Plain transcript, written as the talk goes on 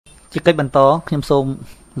ជាកិច្ចបន្តខ្ញុំសូម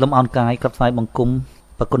លំអរកាយក្រាបថ្វាយបង្គំ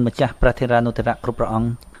ប្រគុណម្ចាស់ព្រះធេរានុថេរៈគ្រប់ព្រះអង្គ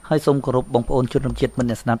ហើយសូមគោរពបងប្អូនជនរួមជាតិមិត្ត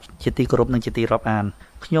អ្នកស្ដាប់ជាទីគោរពនិងជាទីរាប់អាន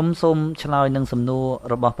ខ្ញុំសូមឆ្លើយនឹងសំណួរ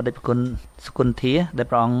របស់បដិប្រគុណសុគន្ធាដែល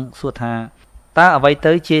ព្រះអង្គសួរថាតើអ្វី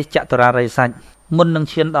ទៅជាចតុរារិយសច្ចមុននឹង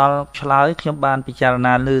ឈានដល់ឆ្លើយខ្ញុំបានពិចារ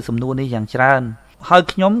ណាលើសំណួរនេះយ៉ាងច្រើនហើយ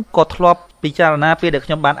ខ្ញុំក៏ធ្លាប់ពិចារណាពេលដែល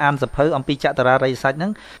ខ្ញុំបានអានសភៅអំពីចតុរារិយសច្ចហ្នឹ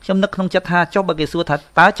ងខ្ញុំនឹកក្នុងចិត្តថាចុះបើគេសួរថា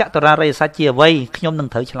តើចតុរារិយសច្ចជាអ្វីខ្ញុំនឹង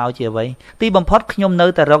ត្រូវឆ្លើយជាអ្វីទីបំផុតខ្ញុំនៅ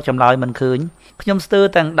តែរកចម្លើយមិនឃើញខ្ញុំស្ទើរ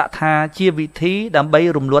តែដាក់ថាជាវិធីដើម្បី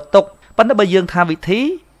រំលត់ទុកប៉ុន្តែបើយើងថាវិធី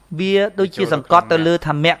វាដូចជាសង្កត់ទៅលើ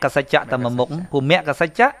ថាមគ្គសច្ចៈតែមួយមុខព្រោះមគ្គស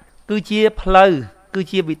ច្ចៈគឺជាផ្លូវគឺ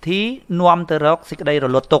ជាវិធីនាំទៅរកសេចក្តីរ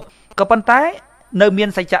លត់ទុកក៏ប៉ុន្តែនៅមាន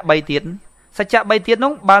សច្ចៈ3ទៀតសច្ចៈ3ទៀត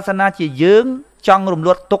នោះបើសិនណាជាយើងចង់រំល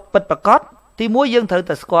ត់ទុកពិតប្រាកដទី1យើងត្រូវ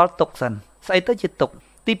តែស្គាល់ទុកសិនស្អីទៅជាទុក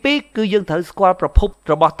ទី2គឺយើងត្រូវស្គាល់ប្រភព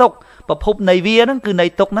របស់ទុកប្រភពនៃវាហ្នឹងគឺនៃ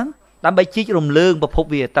ទុកហ្នឹងដើម្បីជីករំលើងប្រភព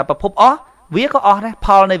វាតែប្រភពអស់វាក៏អស់ដែរផ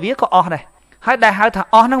លនៃវាក៏អស់ដែរហើយដែលហៅថា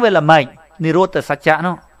អស់ហ្នឹងវាល្មែកនិរោធសច្ចៈ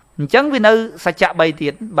នោះអញ្ចឹងវានៅសច្ចៈ3ទៀ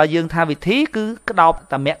តបើយើងថាវិធីគឺក្តោប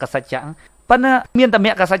តមគ្គសច្ចៈប៉ុន្តែមានតម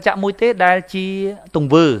គ្គសច្ចៈមួយទេដែលជាទង្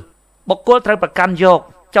វើបុគ្គលត្រូវប្រកាន់យក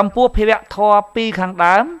ចំពោះភាវៈធម៌2ខាង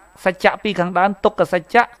ដើមសច្ចៈ2ខាងដើមទុក្ខស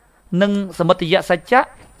ច្ចៈនិងសមុទយសច្ចៈ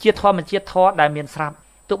ជាធម្មជាតិធម៌ដែលមានស្រាប់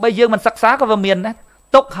ទោះបីយើងមិនសិក្សាក៏វាមានដែរ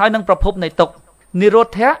ទុក្ខហើយនឹងប្រភពនៃទុក្ខនិរោ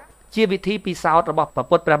ធៈជាវិធីពិសោធន៍របស់ព្រះ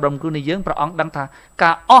ពុទ្ធព្រះបរមគ្រូនៃយើងព្រះអង្គដឹងថា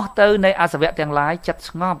ការអស់ទៅនៃអាសវៈទាំងឡាយចិត្ត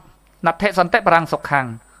ស្ងប់ណដ្ឋិសន្តិបរាំងសុខੰ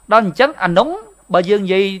ដល់អញ្ចឹងអានោះបើយើងនិ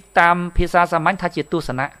យាយតាមភាសាសាមញ្ញថាជាទស្ស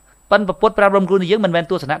នៈប៉ុន្តែព្រះពុទ្ធព្រះបរមគ្រូនៃយើងមិនមែន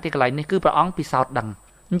ទស្សនៈទីកន្លែងនេះគឺព្រះអង្គពិសោធន៍ដឹង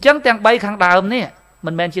អញ្ចឹងទាំង3ខាងដើមនេះ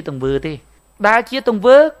មិនមែនជាទង្វើទេដែលជាទង្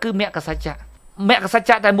វើគឺមគ្គសច្ចៈមគ្គសច្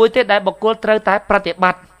ចៈតែមួយទេដែលបុគ្គលត្រូវតែប្រតិប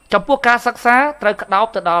ត្តិចំពោះការសិក្សាត្រូវក្តោប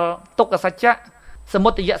ទៅដល់ទុក្ខសច្ចៈសមុ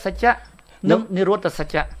ទយសច្ចៈនិងនិរោធស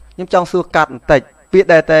ច្ចៈខ្ញុំចង់សួរកាត់បន្តិចពាក្យ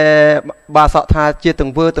ដែលតែបាសកថាជាទ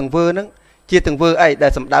ង្វើហ្នឹងជាទង្វើអីដែ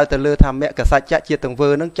លសំដៅទៅលើថាមគ្គសច្ចៈជាទង្វើ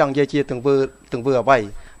ហ្នឹងចង់និយាយជាទង្វើអ្វី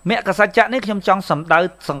មគ្គសច្ចៈនេះខ្ញុំចង់សំដៅ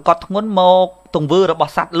សង្កត់ធ្ងន់មកទង្វើរប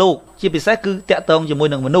ស់សត្វលោកជាពិសេសគឺតាក់ទងជាមួយ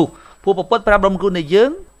នឹងមនុស្សព្រោះព្រះពុទ្ធព្រះបរមគ្រូនៃយើ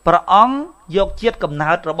ងព្រះអង្គយកជាតិកំ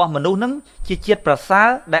ណើតរបស់មនុស្សនឹងជាជាតិប្រសើរ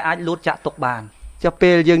ដែលអាចលួចចាក់ទុកបានចុះ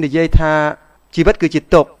ពេលយើងនិយាយថាជីវិតគឺជា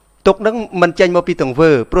ទុកនឹងមិនចេញមកពីទង្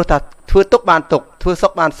វើព្រោះថាធ្វើទុកបានទុកធ្វើសុ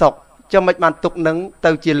ខបានសុខចុះមិនបានទុកនឹង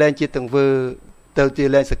ទៅជាលែងជាទង្វើទៅជា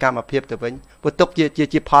លែងសកម្មភាពទៅវិញព្រោះទុក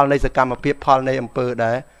ជាផលនៃសកម្មភាពផលនៃអំពើ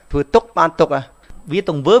ដែរធ្វើទុកបានទុកវា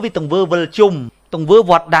ទង្វើវិលជុំទង្វើ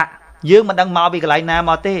វត្តដាក់យើងមិនដឹងមកពីកន្លែងណា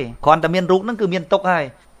មកទេគ្រាន់តែមានរូបហ្នឹងគឺមានទុកហើយ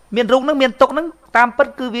មានរូបហ្នឹងមានទុកហ្នឹងតាមពិត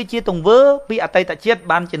គឺវាជាទង្វើពីអតីតជាតិ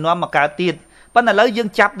បានជំនួសមកកើតទៀតប៉ុន្តែឥឡូវយើង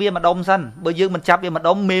ចាប់វាម្ដុំសិនបើយើងមិនចាប់វាម្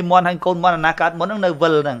ដុំមេមន់ហើយកូនមន់អាណាកើតមុនហ្នឹងនៅវិ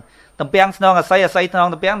លហ្នឹងតំពាំងស្នងអាស័យស្នង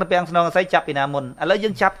តំពាំងស្នងអាស័យចាប់ពីណាមុនឥឡូវយើ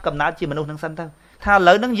ងចាប់កំណើតជាមនុស្សហ្នឹងសិនទៅថាឥ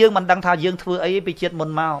ឡូវហ្នឹងយើងមិនដឹងថាយើងធ្វើអីពីជាតិមុន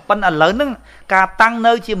មកប៉ុន្តែឥឡូវហ្នឹងការតាំង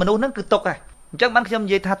នៅជាមនុស្សហ្នឹងគឺទុកហ่ะអញ្ចឹងបានខ្ញុំនិ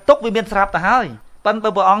យាយថាទុកវាមានស្រាប់ទៅហើយប៉ុន្តែបើ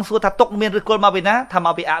ព្រះអង្គសួរថាទុកមានឫសគល់មកពីណាថាម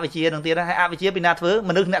កពីអវិជ្ជានឹងទៀតហើយអវិជ្ជាពីណាធ្វើ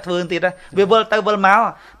មនុស្សអ្នកធ្វើនឹងទៀតវាវិលទៅវិលមក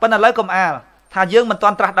ប៉ុន្តែឥឡូវកុំអាលថាយើងមិនទា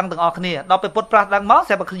ន់ត្រាស់ដឹងទាំងអស់គ្នាដល់ពេលពុទ្ធត្រាស់ដឹងមក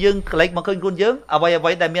ស្រាប់តែយើងក្លែកមកឃើញខ្លួនយើងអ្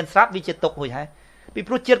វីដែលមានស្រាប់វាជាទុករួចហើយពី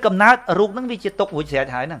ព្រោះជាតិកំណើតរូបហ្នឹងវាជាទុករួចស្រេច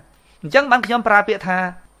ហើយហ្នឹងអញ្ចឹងបានខ្ញុំប្រើពាក្យថា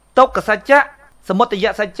ទុក្ខសច្ចៈសមុទយ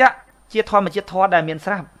សច្ចៈជាធម្មជាតិធម៌ដែលមាន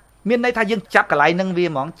ស្រាប់មានន័យថាយើងចាប់កន្លែងហ្នឹងវា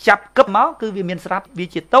ហ្មងចាប់គឹបមកគឺវាមានស្រាប់វា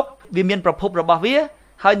ជាទុកវាមានប្រភពរបស់វា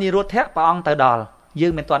ហើយនិរោធៈព្រះអង្គទៅដល់យើ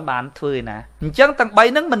ងមិនទាន់បានធ្វើឯណាអញ្ចឹងទាំង3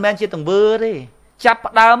ហ្នឹងមិនមែនជាទង្វើទេចាប់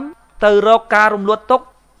ផ្ដើមទៅរកការរំលត់ទុក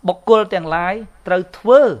បុគ្គលទាំងឡាយត្រូវធ្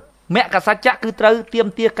វើមគ្គសច្ចៈគឺត្រូវទៀម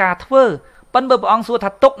ទាការធ្វើប៉ុន្តែបើព្រះអង្គសួរថា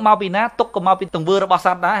ទុកមកពីណាទុកក៏មកពីទង្វើរបស់ស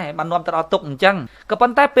ត្វដែរបាននាំទៅដល់ទុកអញ្ចឹងក៏ប៉ុ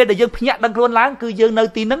ន្តែពេលដែលយើងភ្ញាក់ដឹងខ្លួនឡើងគឺយើងនៅ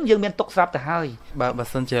ទីហ្នឹងយើងមានទុកស្រាប់ទៅហើយបើ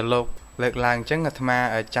សិនជាលោកលើកឡើងអញ្ចឹងអាត្មា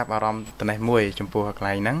ចាប់អារម្មណ៍ត្នេះមួយចំពោះកន្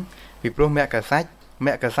លែងហ្នឹងពីព្រោះមគ្គសច្ច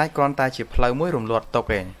គ្រាន់តែជាផ្លូវមួយរំលត់ទុក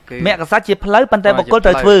ឯងគឺមគ្គសច្ចជាផ្លូវប៉ុន្តែបុគ្គលត្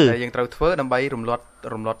រូវធ្វើយើងត្រូវធ្វើដើម្បីរំលត់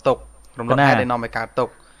ទុករំលត់ហេតុដែលនាំឲ្យកើតទុក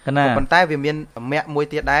ប៉ុន្តែវាមានមគ្គមួយ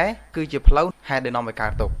ទៀតដែរគឺជាផ្លូវហេតុដែលនាំឲ្យកើ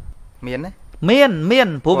តទុកមានទេមាន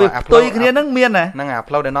ព្រោះវាផ្ទុយគ្នាហ្នឹងមានហ្នឹងអា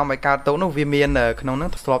ផ្លូវដែលនាំឲ្យកើតទុកនោះវាមានក្នុងហ្នឹង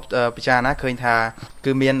ធ្លាប់ពិចារណាឃើញថា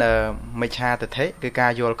គឺមានមិច្ឆាទិដ្ឋិគឺកា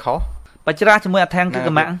រយល់ខុសបច្ច្រាស់ជាមួយអថាងគិក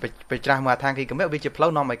មៈបច្ច្រាស់ជាមួយអថាងគិកមៈវាជាផ្លូវ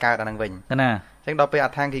នាំឲ្យកើតអាហ្នឹងវិញណាអញ្ចឹងដល់ពេលអ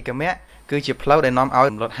ថាងគិកមៈគឺជាផ្លូវដែលនាំឲ្យ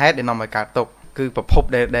រំលត់ហេតុដែលនាំឲ្យកើតទុកគឺប្រភព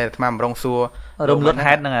ដែលអាត្មាម្រងសួររំលត់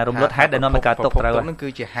ហេតុហ្នឹងរំលត់ហេតុដែលនាំឲ្យកើតទុកត្រូវហ្នឹងគឺ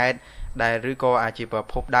ជាហេតុដែលឬក៏អាចជាប្រ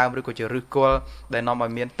ភពដើមឬក៏ជាឫសគល់ដែលនាំឲ្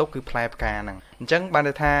យមានទុកគឺផ្លែផ្កាហ្នឹងអញ្ចឹងបាន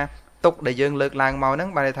ន័យថាទុកដែលយើងលើកឡើងមកហ្នឹង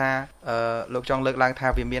បានន័យថាលោកចង់លើកឡើងថា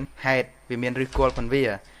វាមានហេតុវាមានឫសគល់ផងវា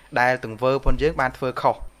ដែលទង្វើផងយើងបានធ្វើ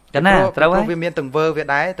ខុស កណាត្រូវហើយវាមាន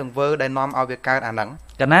ទង្វើវាដែរទង្វើដែលនាំឲ្យវាកើតអាហ្នឹង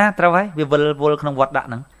កណាត្រូវហើយវាវិលក្នុងវត្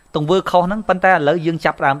តដាក់ហ្នឹងទង្វើខុសហ្នឹងប៉ុន្តែឥឡូវយើ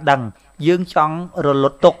ងចាប់ដើមដឹងយើងចង់រ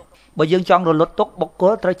លត់ទុកបើយើងចង់រលត់ទុកបុគ្គ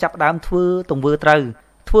លត្រូវចាប់ដើមធ្វើទង្វើត្រូ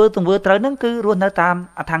វហ្នឹងគឺរស់នៅតាម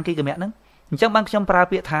អថង្គិកមៈហ្នឹងអញ្ចឹងបានខ្ញុំប្រើ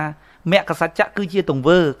ពាក្យថាមគ្គសច្ចៈគឺជា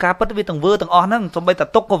ទង្វើការពិតវាទង្វើទាំងអស់ហ្នឹងសូម្បីតែ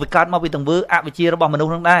ទុកក៏វាកើតមកពីទង្វើអវិជ្ជារបស់មនុស្ស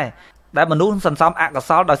ហ្នឹងដែរដែលមនុស្សសន្សំ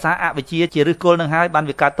អកុសលដោយសារអវិជ្ជាជាឫសគល់នឹងហើយបាន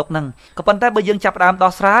វាកើតទុកហ្នឹងក៏ប៉ុន្តែបើយើងចាប់ដើម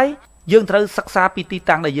ដោះស្រាយយើងត្រូវសិក្សាពីទី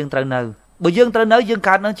តាំងដែលយើងត្រូវនៅបើយើងត្រូវនៅយើង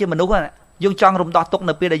កើតនឹងជាមនុស្សយើងចង់រំដោះទុក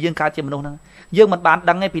នៅពេលដែលយើងកើតជាមនុស្សហ្នឹងយើងមិនបាន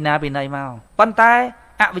ដឹងទេពីណាពីណីមកប៉ុន្តែ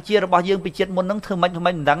អវិជ្ជារបស់យើងពីជាតិមុនហ្នឹងធ្វើមិ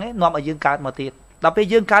នមិនដឹងទេនាំឲ្យយើងកើតមកទៀតដល់ពេល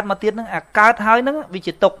យើងកើតមកទៀតហ្នឹងអាកើតហើយហ្នឹ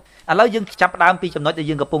ងវាជាទុកឥឡូវយើងចាប់ដើមពីចំណុចដែល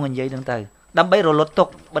យើងកំពុងនិយាយហ្នឹងទៅដើម្បីរលត់ទុ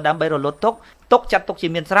កបើដើម្បីរលត់ទុកចាត់ទុ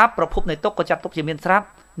កជាមានស្រាប់ប្រភពនៃទុកក៏ចាត់ទុកជាមានស្រាប់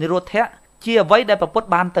និរោធៈជាអ្វីដែលប្រពុ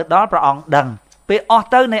តបានទៅដល់ព្រះអង្គដឹងពេលអស់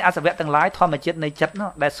ទៅនៃអសវៈទាំងឡាយធម្មជាតិនៃចិត្ត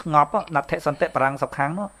នោះដែលស្ងប់ណដ្ឋិសន្តិបរាំងសុ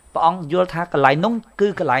ខាំងនោះព្រះអង្គយល់ថាកន្លែង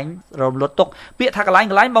នោះគឺកន្លែងរលត់ទុកពាក្យថាកន្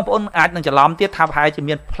លែងបងប្អូនអាចនឹងច្រឡំទៀតថាប្រហែលជា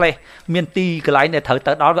មានផ្លេសមានទីកន្លែងដែលត្រូ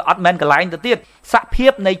វទៅដល់វាអត់មែនកន្លែងទៅទៀតសភា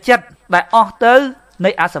ពនៃចិត្តដែលអស់ទៅ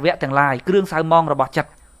នៃអសវៈទាំងឡាយគ្រឿងសៅមងរបស់ចិត្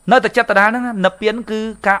តនៅតែចិត្តដដែលហ្នឹងនិព្វាន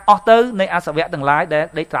គឺការអស់ទៅនៃអសវៈទាំងឡាយដែល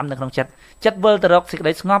ដេកត្រាំនៅក្នុងចិត្តវិលទៅរកសេចក្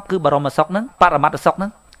តីស្ងប់គឺបរមសុខហ្នឹងបរមត្តសុ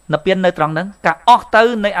ខហ្នឹងនិព្វាននៅត្រង់ហ្នឹងការ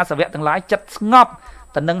អស់ទៅនៃអសវៈទាំងឡាយចិត្តស្ងប់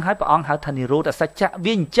តែនឹងឲ្យព្រះអង្គហៅថានិរោធសច្ចៈ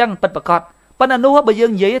វាអញ្ចឹងពិតប្រាកដប៉ុន្តែ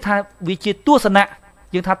នោះបើយើងនិយាយថាវាជាទស្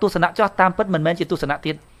សនៈយើងថាទស្សនៈចោះតាមពិតមិនមែនជាទស្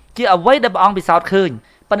សនៈទៀតជាអ្វីដែលព្រះអង្គពិសោធន៍ឃើ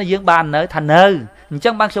ញប៉ុន្តែយើងបាននៅថានៅ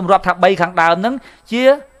អញ្ចឹងបានខ្ញុំរាប់ថា3ខាងដើមហ្នឹ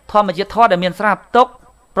ងជាធម្មជាតិធម៌ដែលមានស្រាប់ទុ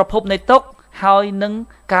កប្រភពនៃទុកហើយនឹ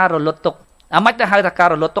ងការរលត់ទុកអាម៉េចទៅហៅថាការ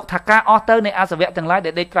រលត់ទុកថាការអស់ទៅនៃអសវៈទាំងឡាយដែ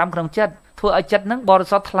លដេកត្រាំក្នុងចិត្តធ្វើឲ្យចិត្តហ្នឹង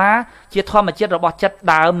បរិសុទ្ធថ្លាជាធម្មជាតិរបស់ចិត្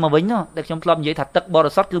តដើមមកវិញដែលខ្ញុំធ្លាប់និយាយថាទឹកបរិ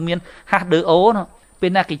សុទ្ធគឺមានH2O ពេ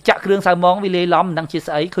លណាគេចាក់គ្រឿងសៅមងវាលាយឡំមិនដឹ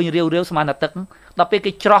ងជាស្អីឃើញរាវស្មើនឹងទឹកដល់ពេ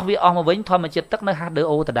លគេច្រោះវាអស់មកវិញធម្មជាតិទឹកនៅ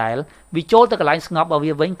H2O ដដែលវាចូលទៅកន្លែងស្ងប់របស់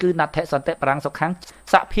វាវិញគឺណដ្ឋិសន្តិបរាំងសុខាំង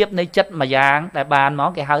សភាពនៃចិត្តមួយយ៉ាងដែលបាន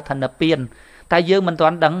មកគេហៅថានិព្វានតែយើងមិ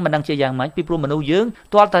នទាន់ដឹងមិនដឹងជាយ៉ាងម៉េចពីព្រោះមនុស្សយើង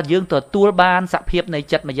ទាល់តែយើងទទួលបានសភាពនៃ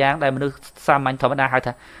ចិត្តមួយយ៉ាងដែលមនុស្សសាមញ្ញធម្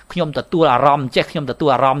មតាហៅថាខ្ញុំទទួលអារម្មណ៍ចេះខ្ញុំទទួល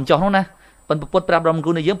អារម្មណ៍ចុះនោះណាប៉ុន្តែពុទ្ធប្រាប់រំ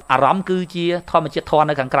គូនៃយើងអារម្មណ៍គឺជាធម្មជាតិធម៌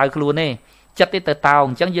នៅខាងក្រៅខ្លួនទេចិត្តទេទៅតោអ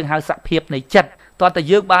ញ្ចឹងយើងហៅសភាពនៃចិត្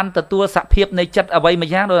តទាល់តែយើងបានទទួលសភាពនៃចិត្តអ្វីមួ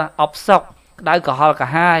យយ៉ាងដូចអបសុកក្តៅក្រ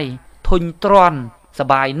ហល់កាហាយធុញទ្រាន់ស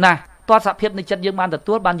บายណាស់ទាល់សភាពនៃចិត្តយើងបាន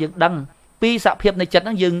ទទួលបានយើងដឹងពីសភាពនៃចិត្តហ្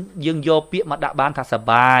នឹងយើងយកពាក្យមកដាក់បានថា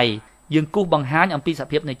សបាយយើងគូសបង្ហាញអំពី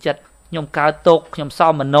សភាពនៃចិត្តខ្ញុំកើតទុកខ្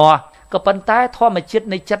ញុំសោមនស្សក៏ប៉ុន្តែធម្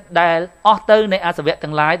មជាតិនៃចិត្តដែលអស់ទៅនៃអសវៈ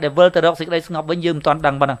ទាំងឡាយដែលវិលទៅរកសេចក្តីស្ងប់វិញយើងមិនទាន់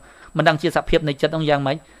ដឹងប៉ុណ្ណឹងមិនដឹងជាសភាពនៃចិត្តហ្នឹងយ៉ា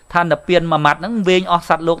ងម៉េចថានិព្វានមួយម៉ាត់ហ្នឹងវែង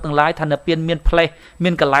អស់សត្វលោកទាំងឡាយថានិព្វានមានផ្លេសមា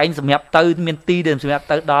នកន្លែងសម្រាប់ទៅមានទីដែល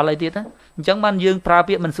សម្រាប់ទៅដល់អីទៀតណាអញ្ចឹងបានយើ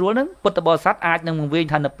ងប្រើពាក្យមិនស្រួលហ្នឹងពុទ្ធបរិស័ទអាចនឹងវែ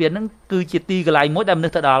ងថានិព្វានហ្នឹងគឺជាទីកន្លែងមួយដែលមនុ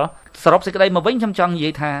ស្សទៅដល់សរុបសេចក្តីមកវិញខ្ញុំចង់និយា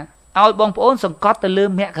យថាឲ្យបងប្អូនសង្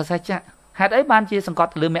កត់ទៅលើមគ្គសច្ចៈហេតុអីបានជាសង្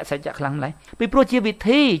កត់ទៅលើមគ្គសច្ចៈខ្លាំងម្ល៉េះពីព្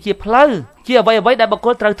រោះជាវិធីជាផ្លូវជាអ្វីដែលបុគ្គ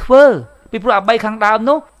លត្រូវធ្វើពីព្រោះអា3ខាងដើម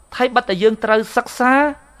នោះថៃបាត់តែយើងត្រូ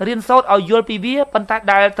វសិក្សារៀនសូត្រឲ្យយល់ពីវាប៉ុន្តែ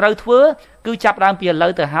ដែលត្រូវធ្វើគឺចាប់ដើមពីឥឡូ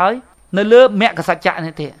វទៅហើយនៅលើមគ្គ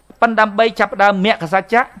សច្ចៈនេះទេប៉ុន្តែដើម្បីចាប់ដើមមគ្គ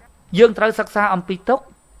សច្ចៈយើងត្រូវសិក្សាអំពីទុក្ខ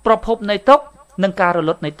ប្រភពនៃទុក្ខនិងការរល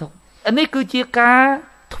ត់នៃទុក្ខនេះគឺជាកា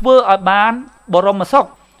រធ្វើឲ្យបានបរមសុ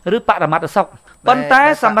ខឬបរមត្តសុខប៉ុន្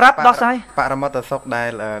តែសម្រាប់ដោះស្រាយបរមត្តសុខដែ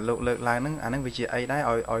លលោកលើកឡើងហ្នឹងអាហ្នឹងវាជាអីដែ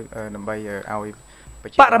រឲ្យដើម្បីឲ្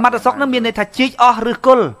យបរមត្តសុខហ្នឹងមានន័យថាជីកអស់ឬ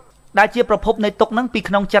គុលដែលជាប្រភពនៃទុក្ខហ្នឹ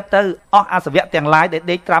ងពីក្នុងចិត្តទៅអស់អសវៈទាំងឡាយដែល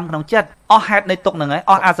ដេកត្រាំក្នុងចិត្តអស់ហេតុនៃទុក្ខហ្នឹងហើយ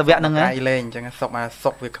អស់អសវៈហ្នឹងហើយក្រៃលែងអញ្ចឹងសុ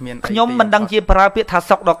ខអាសុខវាគ្មានអីខ្ញុំមិនដឹងជាប្រើពាក្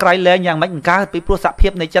យថាសុខដល់ក្រៃលែងយ៉ាងម៉េចមិនកើតពីព្រោះសភា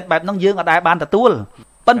ពនៃចិត្តបែបហ្នឹងយើងអត់ដែលបានទទួល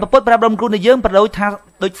ប៉ុន្តែពុទ្ធប្រាប់រំគ្រូនៃយើងប្រដូ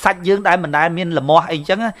ចថាដូចសាច់យើងដែលមិនដែលមានលមាស់អី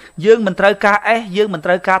អញ្ចឹងយើងមិនត្រូវការអេសយើងមិ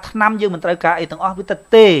នត្រូវការថ្នាំយើងមិនត្រូវការអីទាំង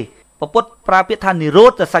អស់វាទៅទេពុទ្ធប្រើពាក្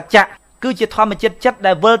យថានិរោធសច្ចៈគឺជាធម្មជាតិចិត្តដែ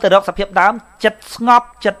លវិលទៅរកសភាពដើមចិត្តស្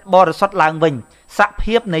ងប់ចិត្តបរិសុទ្ធឡើងវិញ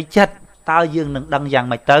សភាពនៃចិត្តតើយើងនឹងដឹងយ៉ាង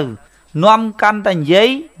ម៉េចទៅនាំកាន់តែនិយាយ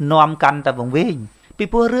នាំកាន់តែវង្វេ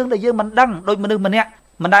ងពីព្រោះរឿងដែលយើងមិនដឹងដូចមនុស្សម្នាក់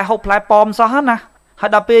មិនដែលហូបផ្លែប៉ោមសោះណាហើ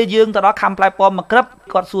យដល់ពេលយើងទៅដល់ខំផ្លែប៉ោមមកក្រឹប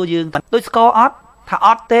គាត់សួរយើងដូចស្ករអត់ថា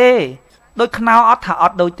អត់ទេដូចខ្នោអត់ថាអ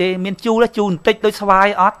ត់ដូចទេមានជូរបន្តិចដូចស្វា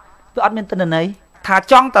យអត់វាអត់មានទិន្នន័យថា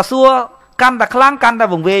ចង់តែសួរកាន់តែខ្លាំងកាន់តែ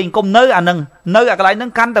វង្វេងកុំនៅអានឹងនៅអាកន្លែងហ្នឹ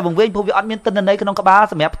ងកាន់តែវង្វេងព្រោះវាអត់មានទិន្នន័យក្នុងក្បាល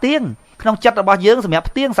សម្រាប់ផ្ទៀងក្នុងចិត្តរបស់យើងសម្រាប់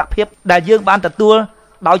ផ្ទៀងសភាពដែលយើងបានទទួល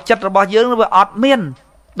ដោយចិត្តរបស់យើងវាអត់មា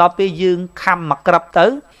នដល់ពេលយើងខំមកក្រឹ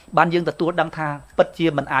បទៅបានយើងទទួលដឹងថាពិ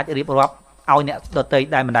តជាមិនអាចរៀបរាប់ឲ្យអ្នកដទៃ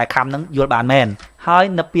ដែលមិនដែលខំនឹងយល់បានមែនហើយ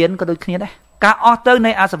និព្វានក៏ដូចគ្នាដែរការ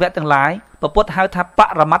អស់ទៅនៃអសវៈទាំងឡាយ ប្រពុតហៅថាប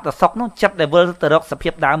រមត្តសុខនោះចិត្តដែលវិលទៅរកសភា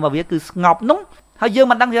ពដើមរបស់វាគឺស្ងប់នោះហើយយើង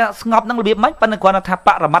មិនដឹងថាស្ងប់នឹងរបៀបម៉េចប៉ុន្តែគ្រាន់តែថាប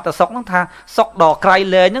រមត្តសុខនោះថាសុខដ៏ក្រៃ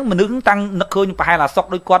លែងហ្នឹងមនុស្សតាំងនឹកឃើញប្រហែលអាសុខ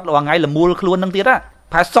ដូចគាត់រាល់ថ្ងៃលមូលខ្លួននឹងទៀត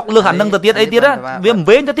ប្រហែលសុខលើសអានឹងទៅទៀតអីទៀតវាមិន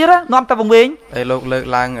វែងទៅទៀតនាំតែវង្វេងហើយលោកលើក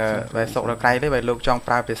ឡើងបែសុខដ៏ក្រៃទេបែលោកចង់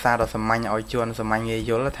ប្រើភាសាដ៏សាមញ្ញឲ្យជួនសាមញ្ញងាយ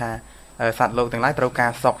យល់ថាសត្វលោកទាំងឡាយត្រូវការ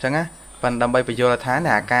សុខអញ្ចឹងណាប៉ុន្តែដើម្បីបញ្យល់ថា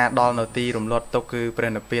អាការដល់នៅទីរំលត់ទុកគឺព្រះ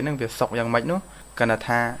និព្វានហ្នឹងវាសុខយ៉ាងម៉េចនោះគណៈ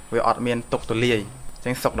ថាវាអត់មានទុកទលាយអញ្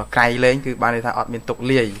ចឹងសុខដ៏ក្រៃលែងគឺបានន័យថាអត់មានទុក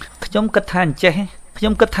លាយខ្ញុំគិតថាអញ្ចេះខ្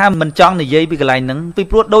ញុំគិតថាមិនចង់និយាយពីកន្លែងហ្នឹងពី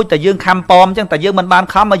ព្រោះដូចតែយើងខំប៉មអញ្ចឹងតែយើងមិនបាន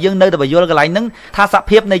ខំមកយើងនៅតែបញ្យល់កន្លែងហ្នឹងថាស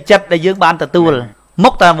ភាពនៃចិត្តដែលយើងបានទទួលមុ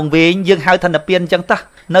ខតែវង្វេងយើងហៅថានិព្វានអញ្ចឹងតោះ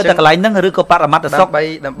នៅតែកន្លែងហ្នឹងឬក៏បរមត្តសុខ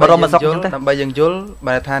បរមសុខអញ្ចឹងដើម្បីយើងយល់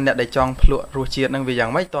បើថាអ្នកដែលចង់ភ្លក់រសជាតិហ្នឹងវាយ៉ាង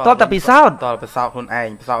ម៉េចតតែពិសោធន៍តពិសោធន៍ខ្លួនឯង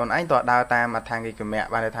ពិសោធន៍ខ្លួនឯងតដើរតាមអដ្ឋង្គិកមៈ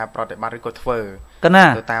បានន័យថាប្រតិបត្តិឬក៏ធ្វើកណា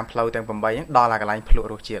ទៅតាមផ្លូវទាំង8ហ្នឹងដល់អាកន្លែងភ្លក់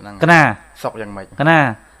រសជាតិហ្នឹងកណាសុខយ៉ាងម៉េចកណា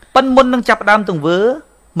ប៉ិនមុននឹងចាប់ដើមទង្វើ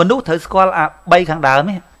មនុស្សត្រូវស្គាល់អា3ខាងដើមហ្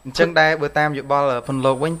នឹងអញ្ចឹងដែរបើតាមយោបល់ផុន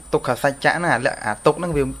លោកវិញទុក្ខសច្ចៈណាអាទុកហ្នឹ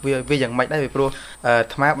ងវាយ៉ាងម៉េចដែរពីព្រោះអា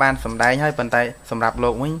ត្មាបានសម្ដែងហើយប៉ុន្តែសម្រាប់លោ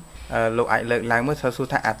កវិញលោកអាចលើកឡើងមើលសួរ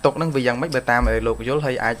ថាអាទុកហ្នឹងវាយ៉ាងម៉េចបើតាមលោកយល់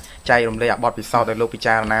ហើយអាចចែករំលែកអាបទពិសោធន៍ឲ្យលោកពិ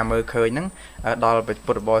ចារណាមើលឃើញហ្នឹងដល់ពុទ្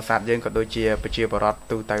ធបរិស័ទយើងក៏ដូចជាប្រជាពលរដ្ឋ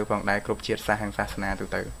ទូទៅផងដែរគ្រប់ជាតិសាសន៍សាសនាទូ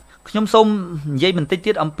ទៅខ្ញុំសូមនិយាយបន្តិច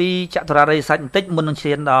ទៀតអំពីចតុរារិយសច្ចបន្តិចមុននឹង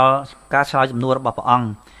ឈានដល់ការឆ្លើយសំណួររបស់ព្រះអង្គ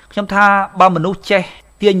ខ្ញុំថាបើមនុស្សចេះ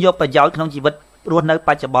ទាញយកប្រយោជន៍ក្នុងជីវិតរស់នៅប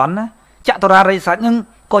ច្ចុប្បន្នណាចតុរារិយសច្ចហ្នឹង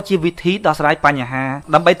ក៏ជាវិធីដោះស្រាយបញ្ហា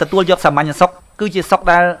ដើម្បីទទួលយកសាមញ្ញសុខគឺជាសុខ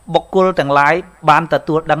ដែលបុគ្គលទាំងឡាយបានទ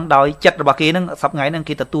ទួលដឹងដោយចិត្តរបស់គេហ្នឹងសប្ថ្ងៃហ្នឹង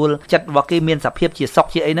គេទទួលចិត្តរបស់គេមានសភាពជាសុខ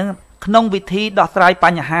ជាអីហ្នឹងក្នុងវិធីដោះស្រាយប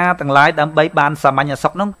ញ្ហាទាំងឡាយដើម្បីបានសាមញ្ញសុ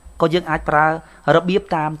ខហ្នឹងក៏យើងអាចប្រើរបៀប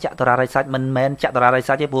តាមចតុរារិយសច្ចមិនមែនចតុរារិយស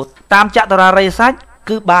ច្ចទេព្រោះតាមចតុរារិយសច្ច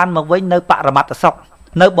គឺបានមកវិញនៅបរមត្តសុខ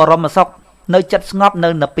នៅបរមសុខនៅចិត្តស្ងប់នៅ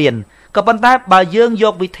និព្វានក៏ប៉ុន្តែបើយើងយ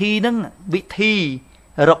កវិធីហ្នឹងវិធី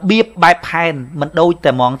របៀបបែបផែនមិនដូច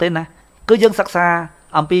តែហ្មងទេណាគឺយើងសិក្សា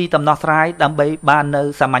អំពីដំណោះស្រាយដើម្បីបាននៅ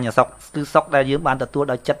សាមញ្ញសុខគឺសុខដែលយើងបានទទួល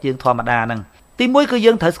ដោយចិត្តយើងធម្មតាហ្នឹងទី1គឺ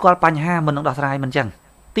យើងត្រូវស្គាល់បញ្ហាមុននឹងដោះស្រាយមិនអញ្ចឹង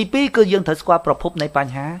ទី2គឺយើងត្រូវស្គាល់ប្រភពនៃប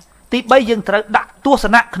ញ្ហាទី3យើងត្រូវដាក់ទស្ស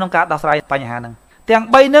នៈក្នុងការដោះស្រាយបញ្ហាហ្នឹងទាំង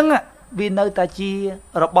3ហ្នឹងវានៅតែជា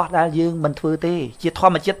របស់ដែលយើងមិនធ្វើទេជាធ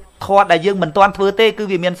ម្មជាតិធម៌ដែលយើងមិនទាន់ធ្វើទេគឺ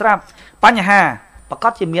វាមានស្រាប់បញ្ហាប្រកា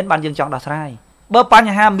សជាមានបានយើងចង់ដោះស្រាយបើប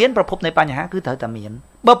ញ្ហាមានប្រភពនៃបញ្ហាគឺត្រូវតែមាន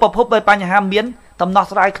បើប្រភពនៃបញ្ហាមានដំណោះ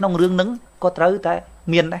ស្រាយក្នុងរឿងហ្នឹងក៏ត្រូវតែ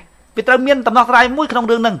មានដែរវាត្រូវមានដំណោះស្រាយមួយក្នុង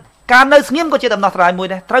រឿងហ្នឹងការនៅស្ងៀមក៏ជាដំណោះស្រាយមួយ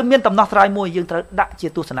ដែរត្រូវមានដំណោះស្រាយមួយយើងត្រូវដាក់ជា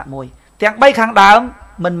ទស្សនៈមួយទាំង3ខាងដើម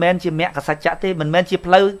មិនមែនជាមគ្គសច្ចៈទេមិនមែនជា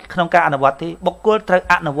ផ្លូវក្នុងការអនុវត្តទេបុគ្គលត្រូវ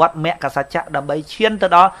អនុវត្តមគ្គសច្ចៈដើម្បីឈានទៅ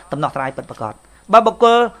ដល់ដំណោះស្រាយពិតប្រាកដបើបុគ្គ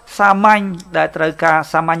លសាមញ្ញដែលត្រូវការ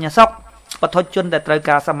សាមញ្ញសុខបទជនដែលត្រូវ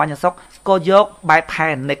ការសាមញ្ញសុខក៏យកបែបផែ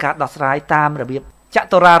ននៃការដោះស្រាយតាមរបៀបច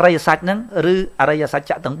តុរារិយសច្ចហ្នឹងឬអរិយសច្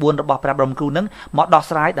ចៈទាំង4របស់ព្រះបរមគ្រូហ្នឹងមកដោះ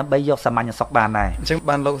ស្រាយដើម្បីយកសាមញ្ញសុខបានដែរអញ្ចឹង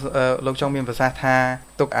បានលោកចង់មានប្រសាសន៍ថា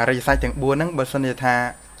ទុកអរិយសច្ចទាំង4ហ្នឹងបើសិនជាថា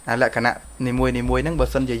លក្ខណៈនីមួយហ្នឹងបើ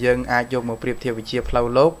សិនជាយើងអាចយកមកប្រៀបធៀបវិជាផ្លូវ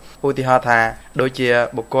លោកឧទាហរណ៍ថាដូចជា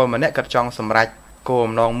បុគ្គលម្នាក់គាត់ចង់សម្រេចគោល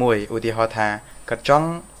បំណងមួយឧទាហរណ៍ថាគាត់ចង់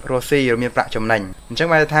រស់ស៊ីឬមានប្រាក់ចំណេញអញ្ចឹង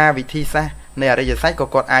បានថាវិធីសាស្ត្រនៃអរិយសច្ចក៏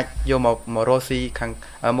គាត់អាចយកមករស់ស៊ីខាង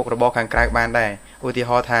មុខរបរខាងក្រៅបានដែរឧទា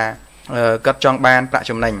ហរណ៍ថាគាត់ចង់បានប្រាក់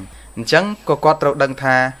ចំណេញអញ្ចឹងក៏គាត់ត្រូវដឹង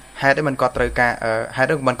ថាហេតុអីមិនគាត់ត្រូវការហេ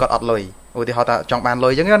តុអីមិនគាត់អត់លុយឧទាហរណ៍ថាចង់បានលុ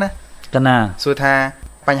យអញ្ចឹងណាកណាសួរថា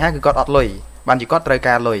បញ្ហាគឺគាត់អត់លុយបានជាគាត់ត្រូវ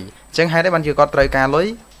ការលុយអញ្ចឹងហេតុអីបានជាគាត់ត្រូវការលុយ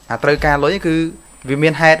អាត្រូវការលុយគឺវាមា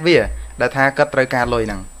នហេតុវាដែលថាគាត់ត្រូវការលុយ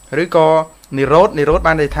ហ្នឹងឬក៏និរោធ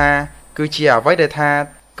បានន័យថាគឺជាអ្វីដែលថា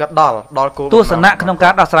គាត់ដល់គោលទស្សនៈក្នុងកា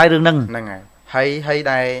រដោះស្រាយរឿងហ្នឹងហើយ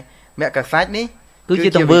ដែលមគ្គសច្ចនេះគឺជា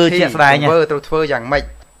ទង្វើជាក់ស្ដែងត្រូវធ្វើយ៉ាងម៉េច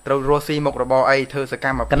ត្រូវរស់ស៊ីមុខរបរអីធ្វើសក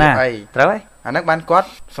ម្មភាពអីត្រូវហើយអាហ្នឹងបានគាត់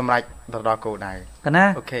សម្រេចដល់គោលដៅកណា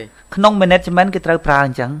អូខេក្នុង management គេត្រូវប្រើអ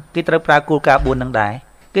ញ្ចឹងគេត្រូវប្រើគោលការណ៍4ហ្នឹងដែរ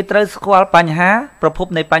គេត្រូវស្គាល់បញ្ហាប្រភព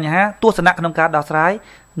នៃបញ្ហាទស្សនៈក្នុងការដោះស្រាយ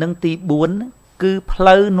និងទី4គឺផ្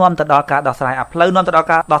លូវនាំទៅដល់ការដោះស្រាយអាផ្លូវនាំទៅដល់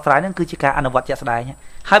ការដោះស្រាយហ្នឹងគឺជាការអនុវត្តជាក់ស្ដែង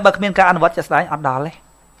ហើយបើគ្មានការអនុវត្តជាក់ស្ដែងអត់ដល់ទេ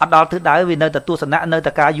អត់ដល់ទិសដៅវានៅតែទស្សនៈនៅ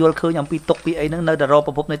តែការយល់ឃើញអំពីទុកពីអីហ្នឹងនៅតែរក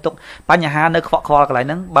ប្រភពនៃទុកបញ្ហានៅខ្វក់ខ្វល់កន្លែង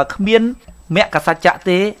ហ្នឹងបើគ្មានមគ្គសច្ចៈ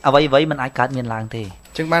ទេអ្វីមិនអាចកើតមានឡើងទេ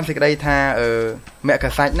អញ្ចឹងបានសេចក្តីថាមគ្គ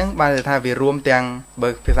សច្ចហ្នឹងបានថាវារួមទាំងបើ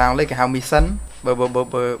ភាសាអង់គ្លេសគេហៅ mission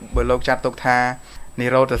បើលោកចាត់ទុកថានិ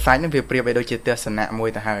រោធសច្ចហ្នឹងវាប្រៀបឲ្យដូចជាទស្សនៈមួយ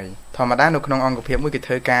ទៅហើយធម្មតានៅក្នុងអង្គភាពមួយគេ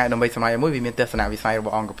ធ្វើការដើម្បីសម័យមួយវាមានទស្សនៈវិស័យរប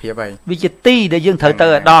ស់អង្គភាពហើយវាជាទីដែលយើងត្រូវទៅ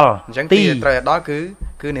ឲ្យដល់អញ្ចឹងទីត្រូវឲ្យដល់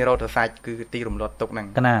គឺនិរោធសច្ចគឺទីរំលត់ទុកហ្នឹង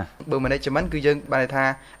ណាបើ management គឺយើងបានថា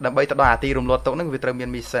ដើម្បីទៅដល់អាទីរំលត់ទុកហ្នឹងវាត្រូវមាន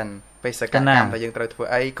mission បេសកកម្មដែលយើងត្រូវធ្វើ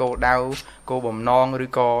អីគោលដៅគោលបំណងឬ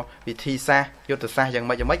ក៏វិធីសាស្ត្រយុទ្ធសាស្ត្រយ៉ាង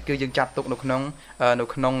ម៉េចគឺយើងចាត់ទុកនៅក្នុង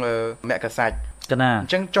មគ្គសាច់អ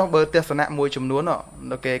ញ្ចឹងចុះបើទស្សនៈមួយចំនួន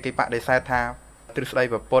គេបដិសេធថាទ្រឹស្ដី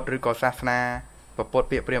ពុទ្ធឬក៏សាសនាពុទ្ធ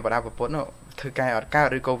ពាក្យព្រាហ្មណ៍បដាពុទ្ធនោះធ្វើកែអត់កើត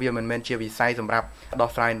ឬក៏វាមិនមែនជាវិស័យសម្រាប់ដោះ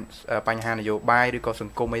ស្រាយបញ្ហានយោបាយឬក៏ស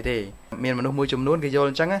ង្គមអីទេមានមនុស្សមួយចំនួនគេយល់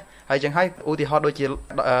អញ្ចឹងហើយអញ្ចឹងហើយឧទាហរណ៍ដូចជា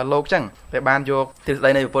លោកអញ្ចឹងតែបានយកទ្រឹស្ដី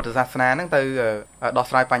នៃពុទ្ធសាសនាហ្នឹងទៅដោះ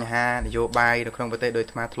ស្រាយបញ្ហានយោបាយនៅក្នុងប្រទេសដោយ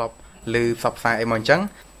អាត្មាធ្លាប់ឮផ្សព្វផ្សាយអីមកអញ្ចឹង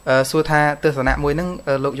សួរថាទស្សនៈមួយហ្នឹង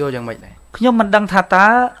លោកយល់យ៉ាងម៉េចដែរខ្ញុំមិនដឹងថាតើ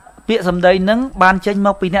ពាក្យសម្ដីហ្នឹងបានចេញម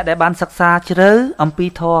កពីអ្នកដែលបានសិក្សាជ្រៅអំពី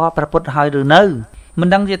ធម៌ព្រះពុទ្ធហើយឬនៅមិន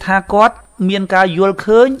ដឹងជាថាគាត់មានការយល់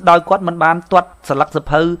ឃើញដោយគាត់មិនបានទាត់ស្លឹកស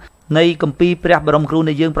ភៅនៃគម្ពីរព្រះបរមគ្រូ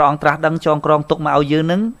នៃយើងព្រះអង្គត្រាស់ដឹងចងក្រងទុកមកឲ្យយើង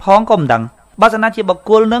នឹងផងក៏មិនដឹងបើសិនណាជាបុគ្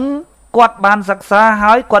គលនឹងគាត់បានសិក្សា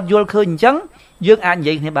ហើយគាត់យល់ឃើញអញ្ចឹងយើងអាចនិ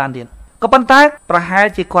យាយគ្នាបានទៀតក៏ប៉ុន្តែប្រហែល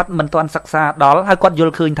ជាគាត់មិនទាន់សិក្សាដល់ហើយគាត់យ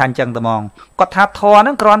ល់ឃើញថាអញ្ចឹងតែហ្មងគាត់ថាធម៌ហ្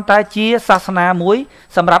នឹងគ្រាន់តែជាសាសនាមួយ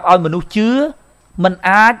សម្រាប់ឲ្យមនុស្សជឿមិន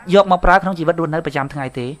អាចយកមកប្រើក្នុងជីវិតរស់នៅប្រចាំថ្ងៃ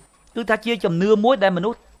ទេគឺថាជាជំនឿមួយដែលមនុ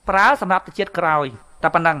ស្សប្រើសម្រាប់ជាតិក្រោយតែ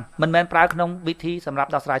ប៉ុណ្ណឹងមិនមែនប្រើក្នុងវិធីសម្រាប់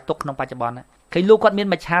ដោះស្រាយទុកក្នុងបច្ចុប្បន្នឃើញលោកគាត់មាន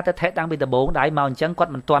មច្ឆាទិដ្ឋិតាំងពីដំបូងដែរមកអញ្ចឹងគា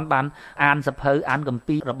ត់មិនទាន់បានអានសភៅអានគម្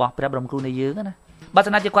ពីររបស់ព្រះបរមគ្រូនៃយើងណាបើ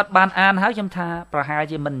សិនជាគាត់បានអានហើយខ្ញុំថាប្រហែល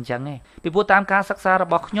ជាមិនអញ្ចឹងទេពីព្រោះតាមការសិក្សារ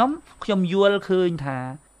បស់ខ្ញុំយល់ឃើញថា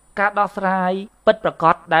ការដោះស្រាយពិតប្រាក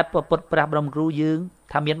ដដែលព្រះពុទ្ធព្រះបរមគ្រូយើង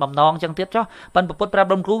ថាមានបំណងអញ្ចឹងទៀតចុះប៉ុន្តែព្រះពុទ្ធព្រះ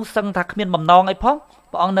បរមគ្រូសឹងថាគ្មានបំណងអីផង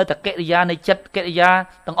ព្រះអង្គនៅតែកិរិយានៃចិត្តកិរិយា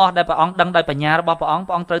ទាំងអស់ដែលព្រះអង្គដឹងដោយបញ្ញារបស់ព្រះអង្គ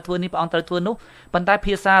ត្រូវធ្វើនេះព្រះអង្គត្រូវធ្វើនោះប៉ុន្តែ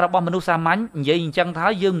ភាសារបស់មនុស្សសាមញ្ញនិយាយអញ្ចឹងថា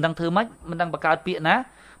យើងមិនដឹងធ្វើម៉េចមិនដឹងបង្កើតពាក្យណា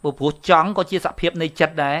ព្រោះចង់ក៏ជាសភាពនៃចិ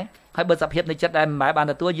ត្តដែរហើយបើសភាពនៃចិត្តដែរមិនបាន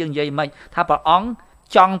ទទួលយើងនិយាយមិនថាព្រះអង្គ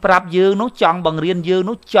ចង់ប្រាប់យើងនោះចង់បង្រៀនយើង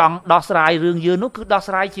នោះចង់ដោះស្រាយរឿងយើងនោះគឺដោះ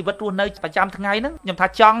ស្រាយជីវិតរស់នៅប្រចាំថ្ងៃហ្នឹងខ្ញុំថា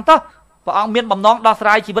ចង់តោះព្រះអង្គមានបំណងដោះស្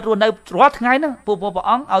រាយជីវិតរស់នៅរាល់ថ្ងៃហ្នឹងព្រោះព្រះ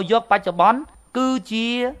អង្គឲ្យយកបច្ចុប្បន្នគឺជា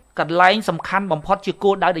កន្លែងសំខាន់បំផុតជា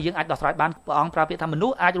គោលដៅដែលយើងអាចដោះស្រាយបានព្រះអង្គប្រើពាក្យថាមនុ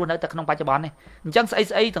ស្សអាចរស់នៅតែក្នុងបច្ចុប្បន្ននេះអញ្ចឹងស្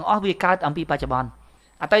អីទាំងអស់វាកើតអំពីបច្ចុប្បន្ន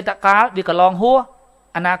អតីតកាលវាកន្លងហួស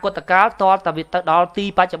អនាគតកាលតរតែវាទៅដល់ទី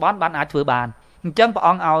បច្ចុប្បន្នបានអាចធ្វើបានអញ្ចឹងព្រះអ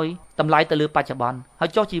ង្គឲ្យតម្លៃទៅលើបច្ចុប្បន្នហើយ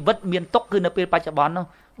ចុះជីវិតមានទុកគឺនៅពេលបច្ចុប្បន្ននោះ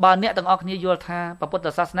បើអ្នកទាំងអស់គ្នាយល់ថាពុទ្ធ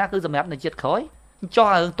សាសនាគឺសម្រាប់នៅជាតិក្រោយចុះ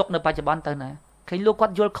រឿងទុកនៅបច្ចុប្បន្នទៅណាឃើញលោកគា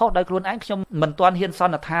ត់យល់ខុសដោយខ្លួនឯងខ្ញុំមិនទាន់ហ៊ានស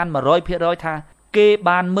ន្និដ្ឋាន 100% ថាគេ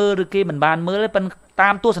បានមើលឬគេមិនបានមើលទេប៉ុន្តែតា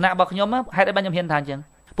មទស្សនៈរបស់ខ្ញុំហេតុអីបានខ្ញុំហ៊ានថាអញ្ចឹង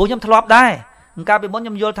ព្រោះខ្ញុំធ្លាប់ដែរកាលពីមុនខ្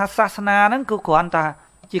ញុំយល់ថាសាសនាហ្នឹងគឺគ្រាន់តែ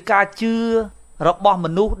ជាការជឿរបស់ម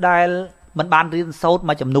នុស្សដែលមិនបានរៀនសូត្រ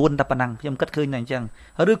មួយចំនួនតែប៉ុណ្ណឹងខ្ញុំគិតឃើញតែអញ្ចឹង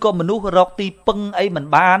ឬក៏មនុស្សរកទីពឹងអីមិន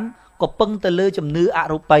បានក៏ពឹងទៅលើជំនឿអ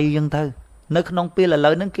រូបីអញ្ចឹងទៅនៅក្នុងពេលឥ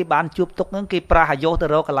ឡូវហ្នឹងគេបានជួបទុកហ្នឹងគេប្រះអាយុទៅ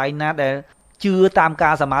រកកន្លែងណាដែលជឿតាមកា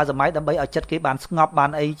រសម័យដើម្បីឲ្យចិត្តគេបានស្ងប់បាន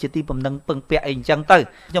អីជាទីពំនឹងពឹងពាក់អីអញ្ចឹងទៅ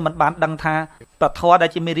ខ្ញុំមិនបានដឹងថាប្រធរដែល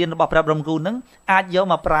ជាមេរៀនរបស់ព្រះបរមគ្រូហ្នឹងអាចយក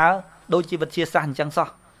មកប្រើដូចជាវិទ្យាសាស្ត្រអញ្ចឹងសោះ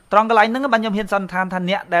ត្រង់កន្លែងហ្នឹងបានខ្ញុំហ៊ានសន្និដ្ឋានថា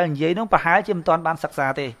អ្នកដែលនិយាយហ្នឹងប្រហែលជាមិនទាន់បានសិក្សា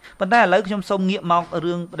ទេប៉ុន្តែឥឡូវខ្ញុំសូមងាកមក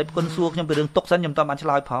រឿងបដិគុណសួរខ្ញុំពីរឿងទុកសិនខ្ញុំមិនទាន់បានឆ្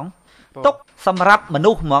លើយផងទុកសម្រាប់មនុ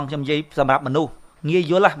ស្សហ្មងខ្ញុំនិយាយសម្រាប់មនុស្សងាយ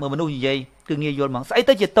យល់មើលមនុស្សនិយាយគឺងាយយល់ហ្មងស្អី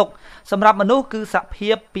ទៅជាទុកសម្រាប់មនុស្សគឺសភា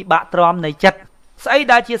ពពិបាកទ្រាំនៃចិត្តស្អី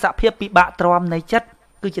ដែលជាសភាពពិបាកទ្រាំនៃចិត្ត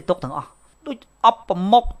គឺជាទុកទាំងអស់ដូចអប់ប្រ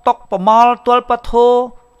មុខទុកប្រមល់ទល់ពធោ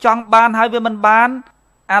ចង់បានហើយវាមិនបាន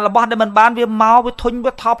អារបស់ដែលមិនបានវាមកវាធុញ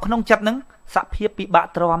វាថប់ក្នុងចិត្តហ្នឹងសភាពពិបាក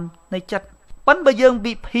ទ្រាំនៃចិត្តប៉ុន្តែបើយើង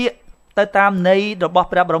វិភាគទៅតាមន័យរបស់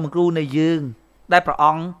ព្រះបរមគ្រូនៃយើងដែលព្រះអ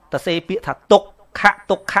ង្គតសេពាក្យថាទុកខៈ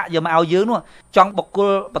ទុកខៈយកមកឲ្យយើងនោះចង់បុគ្គ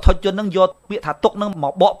លបឋិជននឹងយកពាក្យថាទុកនឹងម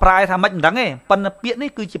កបកប្រែថាមិនដឹងទេប៉ុន្តែពាក្យនេះ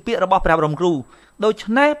គឺជាពាក្យរបស់ព្រះបរមគ្រូដូច្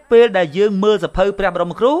នេះពេលដែលយើងមើលសភៅព្រះបរ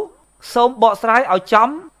មគ្រូសូមបកស្រាយឲ្យចំ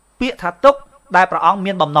ពាក្យថាទុកដែលព្រះអង្គ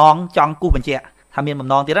មានបំណងចង់គូបញ្ជាក់ថាមានបំ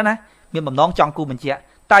ណងទៀតណាមានបំណងចង់គូបញ្ជាក់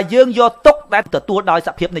តែយើងយកទុកដែលទទួលដោយស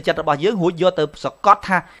ភាពនៃចិត្តរបស់យើងរួចយកទៅសកត់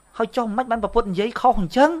ថាហើយចុះមិនបានប្រពុតនិយាយខុសអ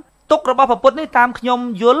ញ្ចឹងទុករបស់ប្រពុតនេះតាមខ្ញុំ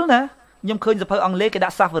យល់ណាខ្ញុំឃើញសភៅអង់គ្លេសគេដា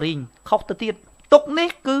ក់ suffering ខុសទៅទៀតទុកនេះ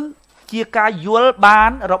គឺជាការយល់បា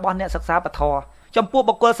នរបស់អ្នកសិក្សាពធចំពោះ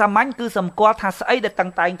បុគ្គលសាមញ្ញគឺសម្គាល់ថាស្អីដែលតាំ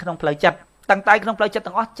ងតែងក្នុងផ្លូវចិត្តតាំងតែងក្នុងផ្លូវចិត្ត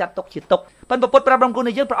ទាំងអស់ចាត់ទុកជាទុកប៉ុន្តែពុទ្ធព្រះបរមគ្រូ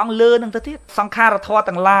នៃយើងព្រះអង្គលើនឹងទៅទៀតសង្ខារធម៌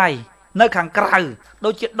ទាំងឡាយនៅខាងក្រៅដូ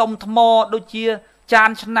ចជាដុំថ្មដូចជាចាន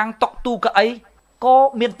ឆ្នាំងតុកទូកៅអីក៏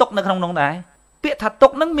មានទុកនៅក្នុងនោះដែរពាក្យថាទុ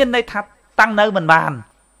កនឹងមានន័យថាតាំងនៅមិនបាន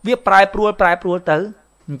វាប្រែប្រួលទៅ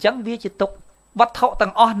អញ្ចឹងវាជាទុកវត្ថុទាំ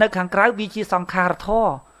ងអស់នៅខាងក្រៅវាជាសង្ខារធ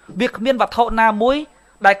ម៌វាគ្មានវត្ថុណាមួយ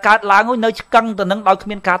ដែលកើតឡើងហើយនៅឆ្កឹងទៅនឹងដោយគ្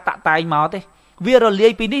មានការតាក់តែងមកទេវារលា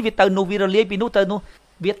យពីនេះវាទៅនោះវារលាយពីនោះទៅនោះ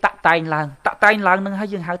វាតាក់តែងឡើងនឹងហើយ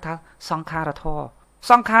យើងហៅថាសង្ខារធម៌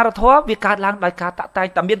សង្ខារធម៌វាកើតឡើងដោយការតាក់តែង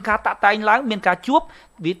តែមានការតាក់តែងឡើងមានការជួប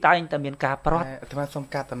វាតែងតែមានការប្រត់អាត្មាសុំ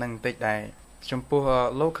កាត់តំណែងបន្តិចដែរចំពោះ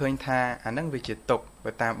លោកឃើញថាអាហ្នឹងវាជាទុក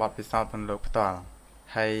ទៅតាមបទពិសោធន៍របស់លោកផ្ទាល់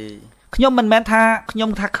ហើយខ្ញុំមិនមែនថាខ្ញុំ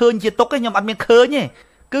ថាឃើញជាទុកទេខ្ញុំអត់មានឃើញទេ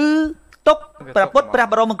គឺទុកព្រះពុទ្ធព្រះ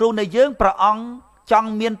បរមគ្រូនៃយើងព្រះអង្គចង់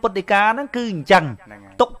មានពុទ្ធដីកាហ្នឹងគឺអញ្ចឹង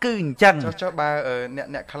ទុកគឺអញ្ចឹងចុះបើ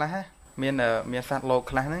អ្នកខ្លះមានសត្វលោក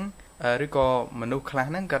ខ្លះហ្នឹងឬក៏មនុស្សខ្លះ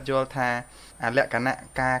ហ្នឹងគាត់យល់ថាអាលក្ខណៈ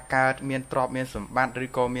ការកើតមានទ្រព្យមានសម្បត្តិឬ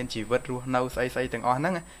ក៏មានជីវិតរស់នៅស្អីទាំងអស់ហ្នឹ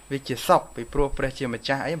ងវាជាសុខពីព្រោះព្រះជាម្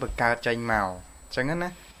ចាស់អីបើកើតចេញមកអញ្ចឹងណា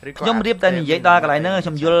ឬក៏ខ្ញុំរៀបតែនិយាយដល់កន្លែងហ្នឹងខ្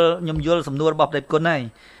ញុំយល់សំណួររបស់ព្រះគុណហើយ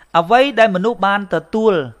អ្វីដែលមនុស្សបានទទួ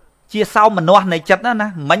លជាសោមនស្សនៃចិត្តណា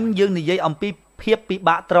មិញយើងនិយាយអំពីភាពពិ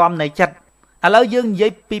បាកទ្រាំនៃចិត្តឥឡូវយើងនិយា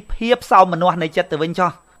យពីភាពសោមនស្សនៃចិត្តទៅវិញចុះ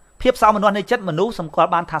ភាពសោមនស្សនៃចិត្តមនុស្សសម្គាល់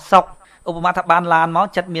បានថាសុខឧបមាថាបានឡានមក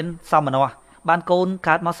ចិត្តមានសោមនស្សបានកូន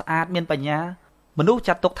កើតមកស្អាតមានបញ្ញាមនុស្ស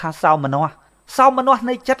ចាត់ទុកថាសោមនស្ស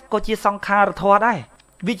នៃចិត្តក៏ជាសង្ខារធម៌ដែរ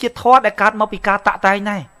វាជាធម៌ដែលកើតមកពីការតាក់តែង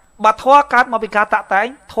ដែរបើធម៌កើតមកពីការតាក់តែង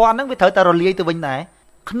ធម៌ហ្នឹងវាត្រូវតែរលាយទៅវិញដែរ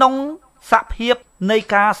ក្នុងសភាពនៃ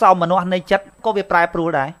ការសោមនស្សនៃចិត្តក៏វាប្រែប្រួល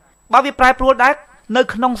ដែរបើវាប្រែប្រួលដែរនៅ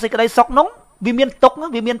ក្នុងសេចក្តីសុខនោះវាមានទុក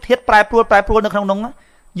វាមានធាតុប្រែប្រួលនៅក្នុងនោះ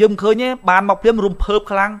យើងឃើញទេបានមកព្រាមរំភើប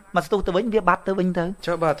ខ្លាំងមកស្ទុះទៅវិញវាបាត់ទៅវិញទៅ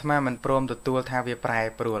ចុះបើអាត្មាមិនព្រមទទួលថាវាប្រែ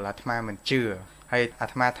ប្រួលអាត្មាមិនជឿហើយអា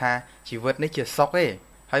ត្មាថាជីវិតនេះជាសុខទេ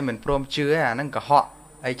ហើយមិនព្រមជឿអាហ្នឹងកុហក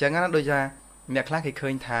អីចឹងណាដូចថាអ្នកខ្លះគេឃើ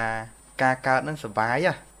ញថាការកើតហ្នឹងសុបាយ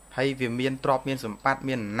ហើយវាមានទ្រព្យមានសម្បត្តិ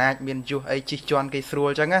មានអំណាចមានយុះអីជិះជាន់គេស្រួល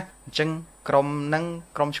ចឹងណាអញ្ចឹងក្រុមហ្នឹង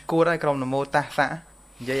ក្រុមឈួតហើយក្រុមនមោតាសៈ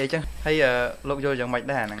និយាយអីចឹងហើយលោកយល់យ៉ាងម៉េច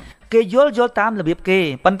ដែរអាហ្នឹងគេយល់តាមរបៀបគេ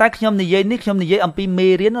ប៉ុន្តែខ្ញុំនិយាយនេះខ្ញុំនិយាយអំពីមេ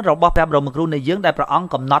រៀនរបស់ព្រះបរមគ្រូនៃយើងដែលព្រះអង្គ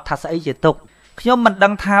កំណត់ថាស្អីជាទុក្ខខ្ញុំមិនដឹ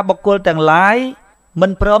ងថាបុគ្គលទាំងឡាយមិ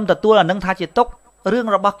នព្រមទទួលអានឹងថាជាទុក្ខរឿង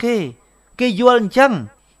របស់គេយល់អញ្ចឹង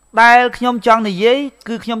ដែលខ្ញុំចង់និយាយ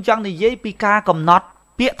គឺខ្ញុំចង់និយាយពីការកំណត់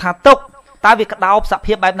ពាក្យថាទុក្ខតើវាក្តោបស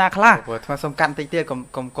ភាពបែបណាខ្លះព្រោះអាត្មាសុំកាន់តិចទៀត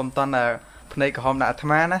កុំតន់ភ្នែកក្រហមដាក់អាត្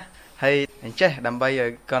មាណាហើយអញ្ចេះដើម្បី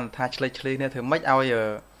គាត់ថាឆ្លេចឆ្លីនេះធ្វើម៉េចឲ្យ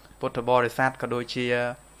ពុទ្ធបរិស័ទក៏ដូចជា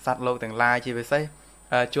សត្វលោកទាំងឡាយជាពិសេស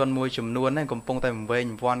ជួនមួយចំនួនហ្នឹងកំពុងតែវែង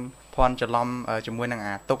វាន់ភ័ន្តច្រឡំជាមួយនឹង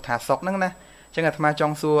អាទុកថាសុកហ្នឹងណាអញ្ចឹងអាត្មាច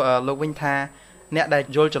ង់សួរលោកវិញថាអ្នកដែល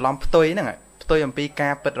យល់ច្រឡំផ្ទុយហ្នឹងផ្ទុយអំពីកា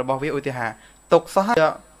រពិតរបស់វាឧទាហរណ៍ទុកសោះ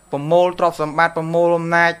ប្រមូលទ្រព្យសម្បត្តិប្រមូលអំ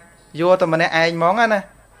ណាចយកតែម្នាក់ឯងហ្មងណា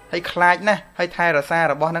ហើយខ្លាចណាស់ហើយថែរក្សា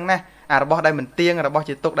របស់ហ្នឹងណាអារបស់ដែលមិនទៀងរបស់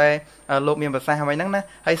ជាទុកដែលលោកមានប្រសាសន៍ហ្នឹងណា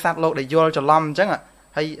ហើយសត្វលោកដែលយល់ច្រឡំអញ្ចឹង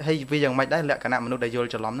ហើយវាយ៉ាងម៉េចដែរលក្ខណៈមនុស្សដែលយល់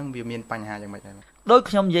ច្រឡំហ្នឹងវាមានបញ្ហាយ៉ាងម៉េចដែរដូច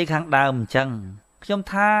ខ្ញុំនិយាយខាងដើមអញ្ចឹងខ្ញុំ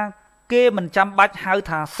ថាគេមិនចាំបាច់ហៅ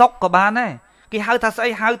ថាសុកក៏បានដែរគេហៅថាស្អី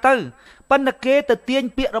ហៅទៅប៉ុន្តែគេទៅទាញ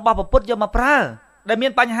ពាក្យរបស់ព្រះពុទ្ធយកមកប្រើដែលមា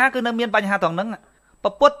នបញ្ហាគឺនៅមានបញ្ហាត្រង់ហ្នឹងព្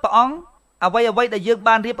រះពុទ្ធព្រះអង្គអ្វីដែលយើង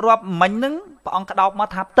បានរៀបរាប់មិញហ្នឹងព្រះអង្គក្តោបមក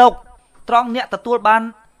ថាទុកត្រង់អ្នកទទួលបាន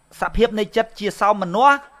សភាពនៃចិត្តជាសោមន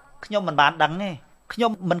ស្សខ្ញុំមិនបានដឹងទេខ្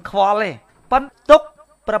ញុំមិនខ្វល់ទេប៉ុន្តែទុក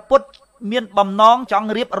ព្រះពុទ្ធមានបំណងចង់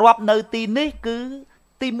រៀបរាប់នៅទីនេះគឺ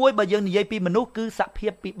ទី1បើយើងនិយាយពីមនុស្សគឺសភា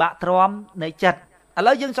ពពិបាកទ្រាំនៃចិត្តឥ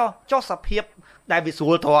ឡូវយើងចុះសភាពដែលវាស្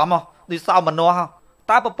រួលទ្រាំហ៎ដូចសោមនស្ស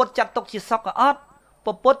តើព្រះពុទ្ធចាត់ទុកជាសុខក៏អត់ព្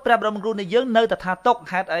រះពុទ្ធព្រះបរមគ្រូនៃយើងនៅតែថាទុក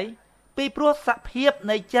ហេតុអីពីព្រោះសភាព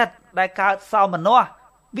នៃចិត្តដែលកើតសោមនស្ស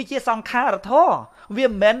វាជាសង្ខារធម៌វា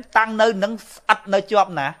មិនមែនតាំងនៅនឹងស្អិតនៅជា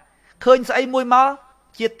ប់ណាឃើញស្អីមួយមក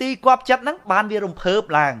ជាទីគប់ចិត្តហ្នឹងបានវារំភើប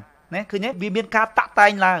ឡើងណាឃើញទេវាមានការតាក់តែ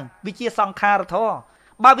ងឡើងវាជាសង្ខារធម៌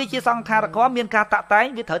បើវាជាសង្ខារធម៌មានការតាក់តែង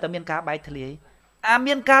វាត្រូវតែមានការបែកធ្លាយ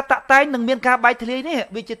មានការតាក់តែងនិងមានការបែកធ្លាយនេះ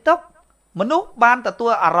វាជាទុក្ខមនុស្សបានទទួ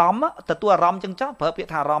លអារម្មណ៍ចឹងចុះប្រើពាក្យ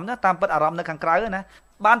ថាអារម្មណ៍ណាតាមពិតអារម្មណ៍នៅខាងក្រៅណា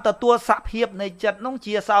បានទទួលសភាពនៃចិត្តនោះ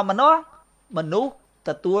ជាសោមនស្សមនុស្ស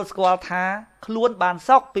ទទួលស្គាល់ថាខ្លួនបាន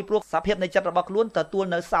សុខពីព្រោះសភាពនៃចិត្តរបស់ខ្លួនទទួល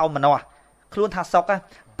នៅសោមនស្សខ្លួនថាសុខ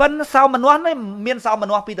ប៉ុន្តែសោមនស្សនេះមានសោម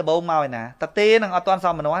នស្សពីដំបូងមកឯណាតទេនឹងអត់ទាន់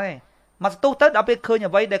សោមនស្សទេមកស្ទុះទៅដល់ពេលឃើញ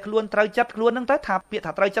អ្វីដែលខ្លួនត្រូវចិត្តខ្លួននឹងទៅថាពាក្យ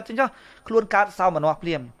ថាត្រូវចិត្តចឹងចុះខ្លួនកើតសោមនស្សភ្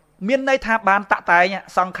លាមមានន័យថាបានតាក់តែង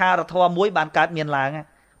សង្ខារធម៌មួយបានកើតមានឡើង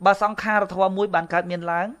បើសង្ខារធម៌មួយបានកើតមាន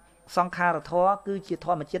ឡើងសង្ខារធម៌គឺជាធ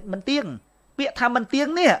ម្មជាតិមិនទៀងពាក្យថាមិនទៀង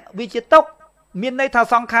នេះវាជាទុក្ខមានន័យថា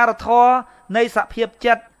សង្ខារធម៌នៃសភាព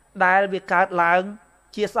ចិត្តដែលវាកើតឡើង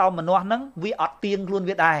ជាសោមនស្សហ្នឹងវាអត់ទៀងខ្លួន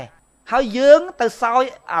វាដែរហើយយើងទៅសោយ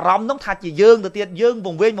អារម្មណ៍នោះថាជាយើងទៅទៀតយើងវ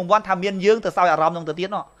ង្វេងវង្វាន់ថាមានយើងទៅសោយអារម្មណ៍នោះទៅទៀត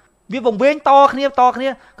នោះវាវង្វេងតគ្នា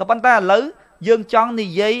ក៏ប៉ុន្តែឥឡូវយើងចង់និ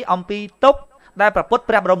យាយអំពីទុក្ខដែលព្រះពុទ្ធ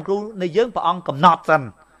ព្រះបរមគ្រូនៃយើងព្រះអង្គកំណត់សិន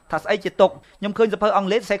ថាស្អីជាទុក្ខខ្ញុំឃើញសភៅអង់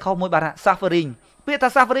គ្លេសសេខុសមួយបាទ suffering ពាក្យថា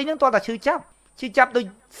suffering ហ្នឹងតើតែឈឺចាប់ដោយ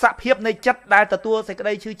សភាពនៃចិត្តដែលទទួលសេចក្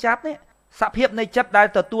តីឈឺចាប់នេះសភាពនៃចិត្តដែល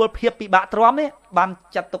ទទួលភាពពិបាកទ្រាំនេះបាន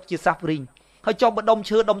ចាត់ទុកជា suffering ហើយចុះបដុំ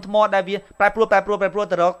ឈើដុំថ្មដែលវាប្រែប្រួលទៅ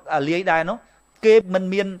រកលាយដែរនោះគេមិន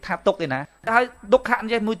មានថាទុកទេណាហើយទុកខៈអ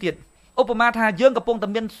ញ្ចេះមួយទៀតឧបមាថាយើងកំពុងតែ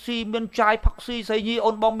មានស៊ីមានចាយផឹកស៊ីស្អីយី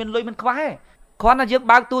អូនបងមានលុយមិនខ្វះទេគ្រាន់តែយើង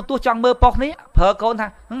បើកទូចង់មើលប៉ុសនេះប្រើកូនថា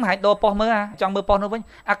មិនហាច់ដូរប៉ុសមើលចង់មើលប៉ុសនោះវិញ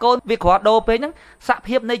អាកូនវាគ្រាន់ដូរពេកហ្នឹងស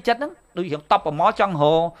ភាពនៃចិត្តហ្នឹងដូចយើងតបប្រមចង់រ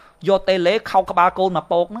យកតេឡេខោក្បាលកូនមក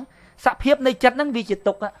ពោកហ្នឹងសភាពនៃចិត្តហ្នឹងវាជា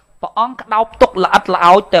ទុកព្រះអង្គក្តោបទុកល្អិតល្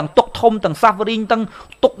អោចទាំងទុកធំទាំងសាវរីងទាំង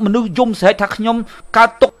ទុកមនុស្សយំស្រែកថាខ្ញុំកើត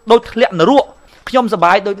ទុកដូចធ្លាក់នរកខ្ញុំសប្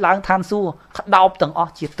បាយដូចឡើងឋានសួគ៌ក្តោបទាំងអ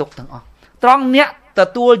ស់ជាទុកទាំងអស់ត្រង់អ្នកទ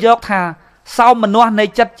ទួលយកថាសោមនស្សនៃ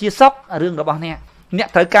ចិត្តជាសុខរឿងរបស់អ្នក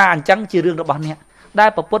ត្រូវការអញ្ចឹងជារឿងរបស់អ្នកដែល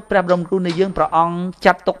ព្រះពុទ្ធព្រះបរមគ្រូនៃយើងព្រះអង្គ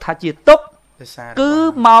ចាត់ទុកថាជាទុកគឺ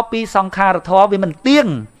មកពីសង្ខារធម៌វាមិនទៀង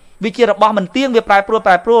វាជារបស់មិនទៀងវាប្រែប្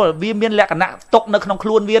រួលវាមានលក្ខណៈទុកនៅក្នុងខ្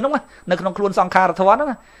លួនវានោះនៅក្នុងខ្លួនសង្ខារធម៌នោះ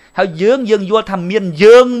ហើយយើងយល់ថាមាន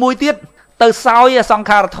យើងមួយទៀតទៅសោយសង្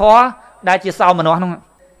ខារធម៌ដែលជាសោមនស្សនោះ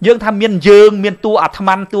យើងថាមានយើងមានតួអាត្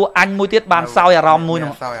មានតួអញមួយទៀតបានសោយអារម្មណ៍មួយ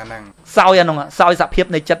នោះសោយអាហ្នឹងសោយសភាព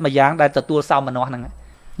នៃចិត្តមួយយ៉ាងដែលទទួលសោមនស្សហ្នឹង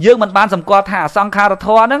យើងមិនបានសម្គាល់ថាអសង្ខារធ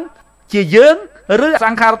ម៌ហ្នឹងជាយើងឬអស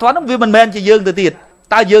ង្ខារធម៌ហ្នឹងវាមិនមែនជាយើងទៅទៀត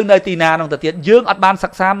តើយើងនៅទីណាហ្នឹងទៅទៀតយើងអត់បានសិ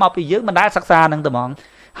ក្សាមកពីយើងមិនដែលសិក្សាហ្នឹងទៅហ្មង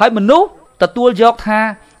ហើយមនុស្សទទួលយកថា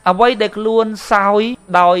អ្វីដែលខ្លួនសោយ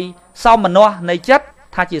ដោយសោមនស្សនៃចិត្ត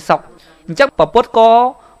ថាជាសុខអញ្ចឹងព្រះពុទ្ធក៏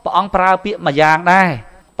ព្រះអង្គប្រើពាក្យមួយយ៉ាងដែរ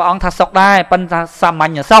ព្រះអង្គថាសុខដែរប៉ុន្តែសាម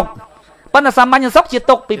ញ្ញសុខជា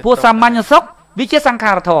ទុកពីព្រោះសាមញ្ញសុខវាជាសង្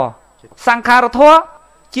ខារធម៌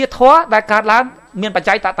ជាធម៌ដែលកើតឡើងមានបច្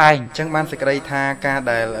ច័យតតែងអញ្ចឹងបានសេចក្តីថាការ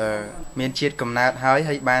ដែលមានជាតិកំណើតហើយ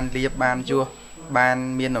បានលៀបបានយោះបាន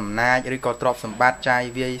មានអំណាចឬក៏ទ្រព្យសម្បត្តិចាយ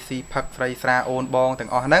វាយស៊ីផឹកស្រីស្រាអូនបងទាំ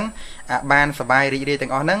ងអស់ហ្នឹងបានសบายរីករាយទាំ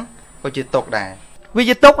ងអស់ហ្នឹងក៏ជាទុកដែរវា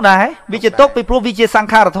ជាទុកពីព្រោះវាជាសង្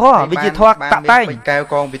ខារធម៌វាជាធម៌តតែងកែវ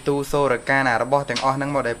កងពិទូសូរកានរបស់ទាំងអស់ហ្នឹង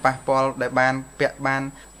មកដែលប៉ះពាល់ដែលបានពាក់បាន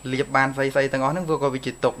លៀបបានស្អីទាំងអស់ហ្នឹងវាក៏វា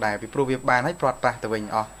ជាទុកដែរពីព្រោះវាបានឲ្យព្រាត់ប្រាសទៅវិញ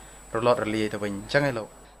អស់រលត់រលាយទៅវិញអញ្ចឹងឯងលោក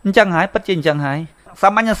អញ្ចឹងហើយពិតជាអញ្ចឹងហើយសា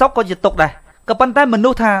មញ្ញសុខក៏ជាទុកដែរក៏ប៉ុន្តែមនុ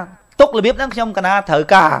ស្សថាទុករបៀបហ្នឹងខ្ញុំកណាត្រូវ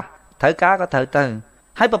ការក៏ត្រូវទៅ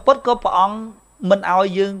ហើយព្រះពុទ្ធក៏ព្រះអង្គមិនឲ្យ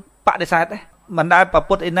យើងបដិសេធដែរមិនដែលព្រះ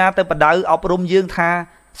ពុទ្ធឯណាទៅបដៅអប់រំយើងថា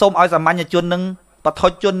សូមឲ្យសាមញ្ញជននឹងបឋិ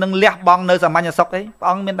ជននឹងលះបង់នៅសាមញ្ញសុខអីព្រះ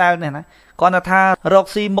អង្គមានដែរណាគាត់ថារក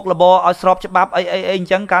ស៊ីមុខរបរឲ្យស្របច្បាប់អីអញ្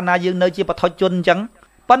ចឹងកាលណាយើងនៅជាបឋិជនអញ្ចឹង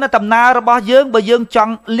ប៉ុន្តែដំណើររបស់យើងបើយើងច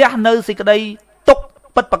ង់លះនៅសេចក្តីទុក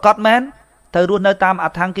ពិតប្រាកដមែនទៅរស់នៅតាមអ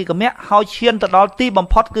ថង្គិកមៈហើយឈានទៅដល់ទីបំ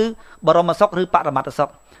ផុតគឺបរមសុខឬបរមត្តសុខ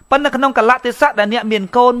ប៉ុន្តែក្នុងកលៈទេសៈដែលអ្នកមាន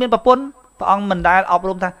កូនមានប្រពន្ធព្រះអង្គមិនដែលអប់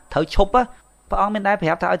រំថាត្រូវឈប់ព្រះអង្គមិនដែលប្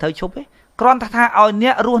រាប់ថាឲ្យត្រូវឈប់ទេគ្រាន់តែថាឲ្យអ្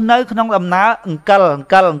នករស់នៅក្នុងដំណើរអង្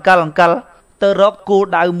គលទៅរកគោល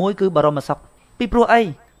ដៅមួយគឺបរមសុខពីព្រោះអី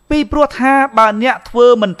ពីព្រោះថាបើអ្នកធ្វើ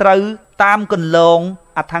មិនត្រូវតាមគន្លង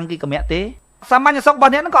អថង្គិកមៈទេសាមញ្ញសុខរប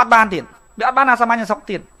ស់អ្នកហ្នឹងក៏អត់បានទៀតវាអត់បានអាសាមញ្ញសុខ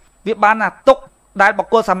ទៀតវាបានអាទុកដែលបុ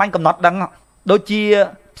គ្គលសាមញ្ញកំណត់ដឹងដូចជា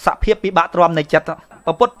សភាពពិបាកទ្រាំនៃចិត្តព្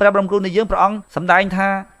រះពុទ្ធព្រះបរមគ្រូនៃយើងព្រះអង្គសម្ដែងថា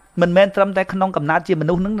មិនមែនត្រឹមតែក្នុងកំណើតជាម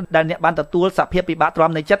នុស្សនឹងដែលអ្នកបានទទួលសភាពពិបាកទ្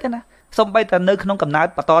រាំនៃចិត្តទេណាសូម្បីតែនៅក្នុងកំណើត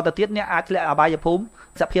បន្តទៅទៀតអ្នកអាចធ្លាក់អបាយភូមិ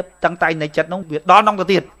សភាពតឹងតែងនៃចិត្តនោះវាដល់ដល់ទៅ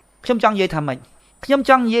ទៀតខ្ញុំចង់និយាយថាម៉េចខ្ញុំ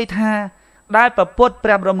ចង់និយាយថាដែលព្រះពុទ្ធព្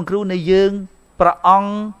រះបរមគ្រូនៃយើងព្រះអង្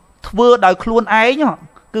គធ្វើដោយខ្លួនឯង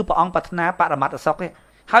គឺព្រះអង្គប្រាថ្នាបរមត្តសុខទេ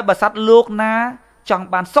ហើយបើសត្វលោកណាចង់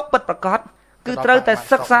បានសុខពិតប្រាកដគឺត្រូវតែ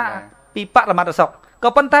សិក្សាពីបរមត្តសុខក៏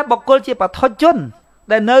ប៉ុន្តែបុគ្គលជាបឋិជន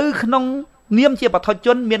ដែលនៅក្នុងនាមជាបឋិជ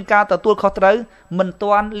នមានការទទួលខុសត្រូវមិន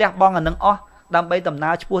ទាន់លះបង់អានឹងអស់ដើម្បីដំ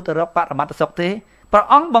ណើរឆ្ពោះទៅរកបរមត្តសុខទេព្រះ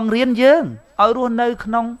អង្គបង្រៀនយើងឲ្យរស់នៅក្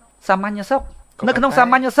នុងសាមញ្ញសុខនៅក្នុងសា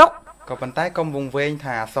មញ្ញសុខក៏ប៉ុន្តែកុំវង្វេង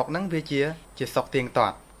ថាសុខហ្នឹងវាជាសុខទៀងទា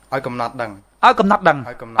ត់ឲ្យកំណត់ដឹង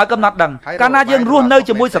កាលណាយើងរស់នៅ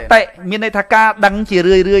ជាមួយសតិមានន័យថាការដឹងជា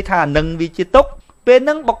រឿយថានឹងវាជាទុក្ខពេលហ្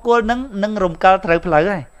នឹងបុគ្គលនឹងរំកិលត្រូវផ្លូវ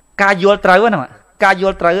ហើយការយល់ត្រូវហ្នឹងការយ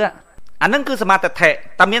ល់ត្រូវអាហ្នឹងគឺសមាធិ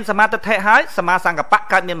តែមានសមាធិហើយសមាសង្កបៈ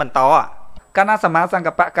កើតមានបន្តកាលណាសមាសង្ក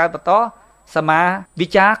បៈកើតបន្តសមាវិ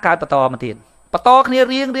ចារកើតបន្តមកទៀតបន្តគ្នា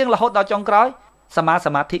រៀងរហូតដល់ចុងក្រោយសមាស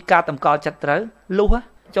មាធិការតម្កល់ចិត្តត្រូវលុះ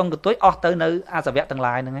ចុងកន្ទុយអស់ទៅនៅអាសវៈទាំង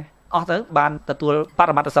ឡាយហ្នឹងអស់ទៅបានទទួលប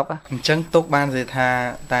រមត្តសុខអញ្ចឹងទុកបាននិយាយថា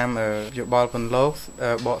តាមយោបល់ពន្លក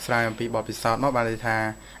បកស្រាយអំពីបទពិសោធន៍មកបាននិយាយថា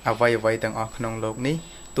អ្វីទាំងអស់ក្នុងโลกនេះ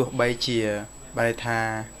ទោះបីជាបាននិយាយថា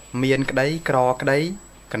មានក្តីក្រក្តី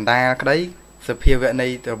កណ្ដាលក្តីសភាវៈនៃ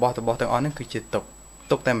របស់ទាំងអស់ហ្នឹងគឺជា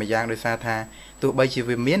ទុកតែមួយយ៉ាងដោយសារថាទោះបីជា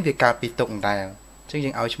វាមានវាកើតពីទុកដដែលអញ្ចឹងយើ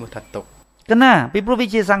ងឲ្យឈ្មោះថាទុកកណាពីព្រោះវា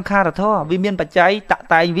ជាសង្ខារធម៌វាមានបច្ច័យត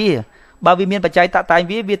តែងវាបើវាមានបច្ច័យតតែង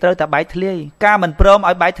វាត្រូវតែបែកធ្លាយការមិនព្រម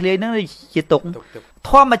ឲ្យបែកធ្លាយហ្នឹងជាទុក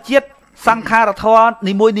ធម្មជាតិសង្ខារធម៌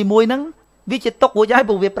នីមួយហ្នឹងវាជាទុករួចហើយ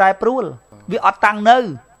ព្រោះវាប្រែប្រួល វាអត់តាំងនៅ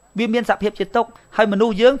វាមានសភាពជាទុកហើយមនុ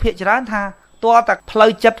ស្សយើងភាគច្រើនថាតើតែផ្លូវ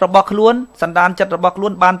ចិត្តរបស់ខ្លួនសន្តានចិត្តរបស់ខ្លួ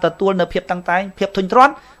នបានទទួលនៅភាពតាំងតែងភាពធុញទ្រា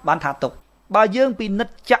ន់បានថាទុកបើយើងពិនិ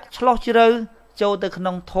ត្យចាក់ឆ្លោះជ្រៅចូលទៅក្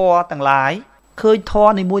នុងធម៌ទាំងឡាយឃើញធ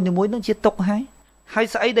ម៌នីមួយៗនឹងជាទុកហើយ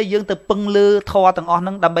ស្អីដែលយើងទៅពឹងលើធម៌ទាំងអស់ហ្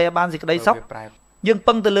នឹងដើម្បីឲ្យបានសេចក្តីសុខយើង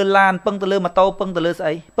ពឹងទៅលើឡានពឹងទៅលើម៉ូតូពឹងទៅលើស្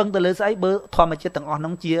អីបើធម្មជាតិទាំងអស់ហ្នឹ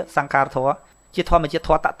ងជាសង្ខារធម៌ជាធម្មជាតិធ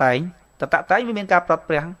ម៌តតែងវាមានការប្រត់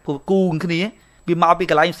ប្រាំងព្រោះគូគ្នាវាមកពី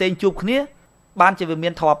កន្លែងផ្សេងជួបគ្នាបានជាវាមា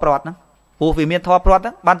នធម៌ប្រត់ហ្នឹងព្រោះវាមានធម៌ប្រត់ហ្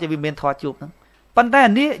នឹងបានជាវាមានធម៌ជួបហ្នឹងប៉ុន្តែ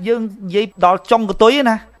អានេះយើងនិយាយដល់ចុងកតុយ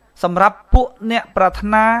ណាសម្រាប់ពួកអ្នកប្រាថ្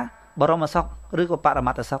នាបរមសុខឬក៏បរម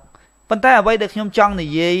ត្តសុខប៉ុន្តែអ្វីដែលខ្ញុំចង់និ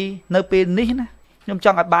យាយនៅពេលនេះណាខ្ញុំច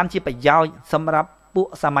ង់ឲ្យបានជាប្រយោជន៍សម្រាប់ពួក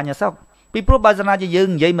សាមញ្ញសុខពីព្រោះបើសិនជាយើង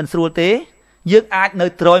និយាយមិនស្រួលទេយើងអាចនៅ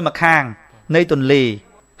ត្រួយមកខាងនៃទន្លេ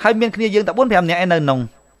ហើយមានគ្នាយើងតែ 4-5 នាក់ឯនៅក្នុង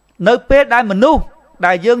នៅពេលដែលមនុស្ស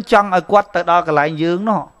ដែលយើងចង់ឲ្យគាត់ទៅដល់កន្លែងយើង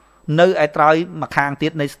នោះនៅឯត្រើយមកខាងទៀ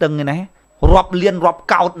តនៃស្ទឹងនេះណារាប់លានរាប់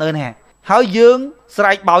កោតនៅនេះហើយយើងស្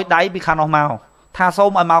រែកបោយដៃពីខាងនោះមកថាសូ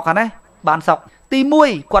មឲ្យមកខាងនេះបានសុខទី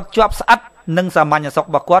1គាត់ជាប់ស្អិតនឹងសាមញ្ញសុខរ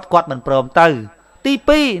បស់គាត់មិនព្រមទៅទី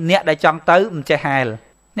2អ្នកដែលចង់ទៅមិនចេះហែល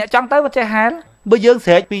អ្នកចង់ទៅមិនចេះហែលបើយើង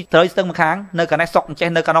ស្រែកពីត្រើយស្ទឹងមកខាងនៅខាងនេះសុខមិនចេះ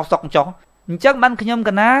នៅខាងនោះសុខចុះអញ្ចឹងបានខ្ញុំ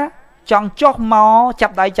កណាចង់ចុះមកចា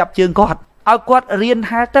ប់ដៃចាប់ជើងគាត់ឲ្យគាត់រៀន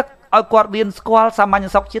ហែលទឹកឲ្យគាត់រៀនស្គាល់សាមញ្ញ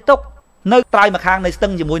សុខជាទុកនៅត្រើយមកខាងនៃស្ទឹ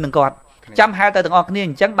ងជាមួយនឹងគាត់ចាំហែលទៅទាំងអស់គ្នាអ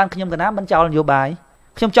ញ្ចឹងបានខ្ញុំកណាមិនចោលនយោបាយ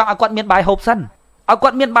ខ្ញុំចង់ឲ្យគាត់មានបាយហូបសិនឲ្យគា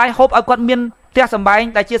ត់មានបាយហូបឲ្យគាត់មានផ្ទះសម្បែង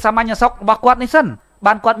ដែលជាសាមញ្ញសុខរបស់គាត់នេះសិន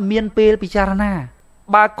បានគាត់មានពេលពិចារណា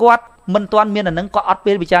បើគាត់មិនទាន់មានអានឹងគាត់អត់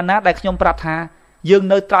ពេលពិចារណាដែលខ្ញុំប្រាប់ថាយើង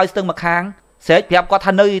នៅត្រើយស្ទឹងមកខាងស្រែកប្រាប់គាត់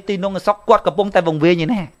ថានៅទីនោះសុខគាត់កំពុងតែវង្វេងឯ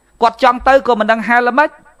ណាគាត់ចង់ទៅក៏មិនដឹងហែលល្មិច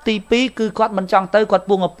ទី2គឺគាត់មិនចង់ទៅគាត់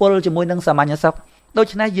ពងអពលជាមួយនឹងសាមញ្ញសុខដូ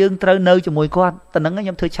ច្នេះយើងត្រូវនៅជាមួយគាត់តែនឹងខ្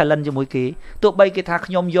ញុំធ្វើ challenge ជាមួយគេទោះបីគេថា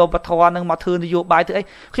ខ្ញុំយកពធនឹងមកធ្វើនយោបាយធ្វើអី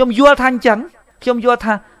ខ្ញុំយល់ថាអញ្ចឹងខ្ញុំយល់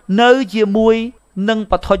ថានៅជាមួយនឹង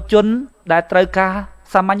បឋិជនដែលត្រូវការ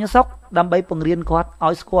សាមញ្ញសុខដើម្បីបង្រៀនគាត់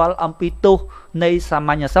ឲ្យស្គាល់អំពីទោសនៃសាម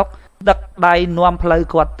ញ្ញសុខដឹកដៃនាំផ្លូវ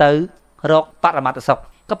គាត់ទៅរកបរមត្តសុខ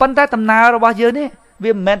ក៏ប៉ុន្តែដំណើររបស់យើងនេះ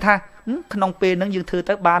វាមិនមែនថាក្នុងពេលហ្នឹងយើងធ្វើ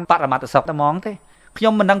ទៅបានបរមត្តសុខតែហ្មងទេខ្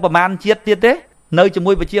ញុំមិនដឹងប្រមាណជាតិទៀតទេនៅជា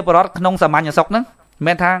មួយប្រជាពលរដ្ឋក្នុងសាមញ្ញសុខហ្នឹងមិន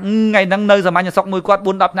មែនថាថ្ងៃហ្នឹងនៅសាមញ្ញសុខមួយគាត់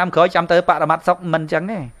 4-10 ឆ្នាំក្រោយចាំទៅបរមត្តសុខមិនអញ្ចឹង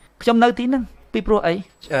ទេខ្ញុំនៅទីហ្នឹងពីព្រោះអី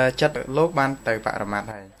ចិត្តលោកបានទៅបរមត្ត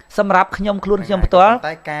ហើយសម្រាប់ខ្ញុំខ្លួនខ្ញុំផ្ទាល់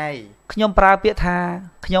តែកាយខ្ញុំប្រើពាក្យថា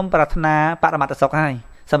ខ្ញុំប្រាថ្នាបរមត្តសុខហើយ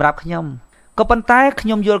សម្រាប់ខ្ញុំក៏ប៉ុន្តែខ្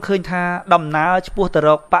ញុំយល់ឃើញថាដំណើរឆ្ពោះទៅរ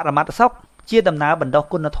កបរមត្តសុខជាដំណើរបណ្ដុះ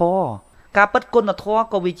គុណធម៌ការពិតគុណធម៌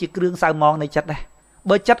ក៏វាជាគ្រឿងសៅមងនៃចិត្តដែរ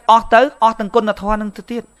បើចិត្តអស់ទៅអស់ទាំងគុណធម៌នឹងទៅ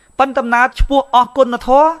ទៀតប៉ុន្តែដំណើរឆ្ពោះអស់គុណធ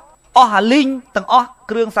ម៌អស់អាលីងទាំងអស់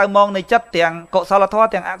គ្រឿងសៅមងនៃចិត្តទាំងកុសលធម៌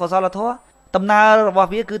ទាំងអកុសលធម៌ដំណើររបស់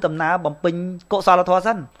វាគឺដំណើរបំពេញកុសលធម៌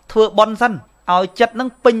សិនធ្វើបុណ្យសិនឲ្យចិត្តនឹង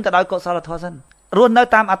ពេញទៅដោយកុសលធម៌សិនរស់នៅ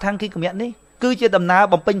តាមអថង្គិកមៈនេះគឺជាដំណើរ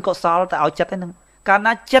បំពេញកុសលទៅឲ្យចិត្តហ្នឹងកាល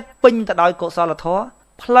ណាចិត្តពេញទៅដោយកុសលធម៌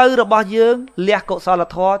ផ្លូវរបស់យើងលះកុសល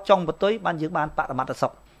ធម៌ចុងបន្ទុយបានយើងបានបរមត្តសុ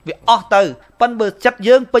ខវាអស់ទៅប៉ុន្តែបើចិត្ត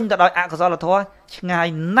យើងពេញទៅដោយអកុសលធម៌ឆ្ងាយ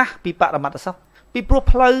ណាស់ពីបរមត្តសុខពីព្រោះ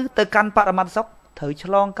ផ្លូវទៅកាន់បរមត្តសុខត្រូវឆ្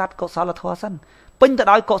លងកាត់កុសលធម៌សិនពេញទៅ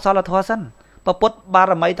ដោយកុសលធម៌សិនពុទ្ធបា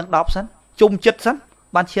រមីទាំង10សិនជុំចិត្តសិន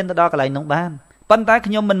បានឈានទៅដល់កន្លែងនោះបានប៉ុន្តែ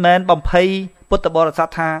ខ្ញុំមិនមែនបំភ័យពុទ្ធបរិស័ទ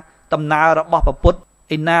ថាដំណើររបស់ពុទ្ធ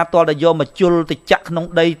ឯណាតលតែយកមកជុលទៅចាក់ក្នុង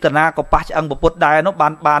ដីតាណាក៏ប៉ះឆ្អឹងពុទ្ធដែរនោះ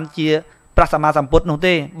បានជាព្រះសម្មាសម្ពុទ្ធនោះ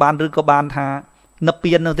ទេបានឬក៏បានថានិព្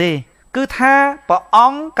វាននោះទេគឺថាព្រះអ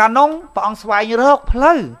ង្គកាលនោះព្រះអង្គស្វែងរកផ្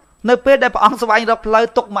លូវនៅពេលដែលព្រះអង្គស្វែងរកផ្លូវ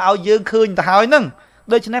ទុកមកឲ្យយើងឃើញទៅហើយហ្នឹង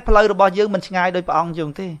ដូច្នេះផ្លូវរបស់យើងមិនឆ្ងាយដោយព្រះអង្គជាង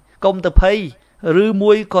ទេកុំទៅភ័យឬ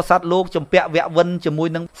មួយក៏សត្វលោកចម្ពាក់វៈវិនជាមួយ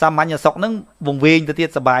នឹងសាមញ្ញសុខហ្នឹងវង្វេងទៅទៀត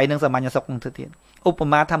សបាយនឹងសាមញ្ញសុខហ្នឹងទៅទៀតឧប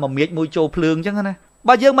មាថាមួយមេឃមួយចូលភ្លើងអញ្ចឹងណា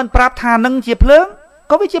បើយើងមិនប្រាប់ថានឹងជាភ្លើង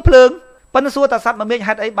ក៏វាជាភ្លើងប៉ុន្តែសួរថាសត្វមួយមេឃ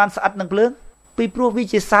ហេតុអីបានស្អិតនឹងភ្លើងពីព្រោះវា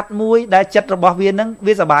ជាសត្វមួយដែលចិត្តរបស់វានឹង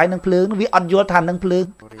វាសបាយនឹងភ្លើងវាអត់យល់ថានឹងភ្លើង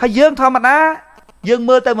ហើយយើងធម្មតាយើង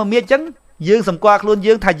មើលទៅមួយមេឃអញ្ចឹងយើងសម្គាល់ខ្លួន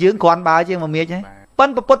យើងថាយើងគ្រាន់បើជាងមួយមេឃហើយប៉ុ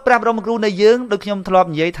ន្តែពុទ្ធព្រះបរមគ្រូនៃយើងដូចខ្ញុំធ្លាប់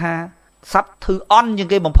និយាយថាសត្វធឺអន់ជាង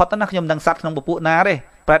គេបំផុតណាខ្ញុំមិនដឹងសត្វក្នុងពពួកណាទេ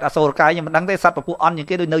ប្រែតអសូរកាយខ្ញុំមិនដឹងទេសត្វពពួកអន់ជាង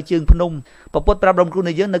គេដូចនៅជើងភ្នំពុទ្ធព្រះបរមគ្រូ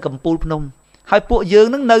នៃយើងនៅកំពូលភ្នំហើយពួកយើង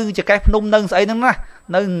នឹងនៅចកេះភ្នំនៅស្អីហ្នឹងណា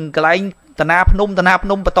នៅកន្លែងតាណាភ្នំប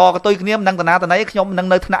ន្តកតុយគ្នាមិនដឹងតាណាតណៃខ្ញុំមិនដឹង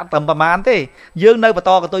នៅថ្នាក់ត្រឹមប្រមាណទេយើងនៅបន្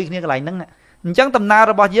តកតុយគ្នាកន្លែងហ្នឹងអញ្ចឹងដំណើរ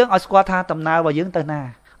របស់យើងឲ្យស្គាល់ថាដំណើររបស់យើងទៅណា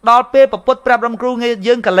ដល់ពេលពុទ្ធព្រះបរមគ្រូនៃ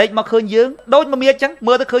យើងកលេចមកឃើញយើងដូចមួយមេឃអញ្ចឹង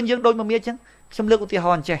មើលទៅឃើញយើងដូចមួយមេឃអញ្ចឹងខ្ញុំលើកឧទាហ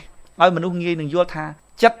រណ៍អញ្ចេះឲ្យមនុស្សងាយនឹងយល់ថា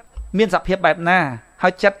ចិត្តមានសភាពបែបណាហើ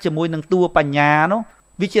យចិត្តជាមួយនឹងតួបញ្ញានោះ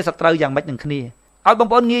វាជាសត្រូវយ៉ាងម៉េចនឹងគ្នាឲ្យបង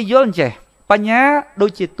ប្អូនងាយយល់អញ្ចេះ បញ្ញាដូច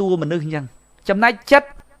ជាតួមនុស្សអញ្ចឹងចំណែកចិត្ត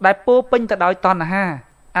ដែលពោពេញទៅដោយតណ្ហា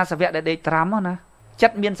អាសវៈដែលដេកត្រាំណាចិ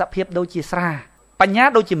ត្តមានសភាពដូចជាស្រាបញ្ញា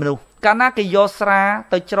ដូចជាមនុស្សកាលណាគេយកស្រា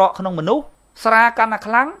ទៅច្រកក្នុងមនុស្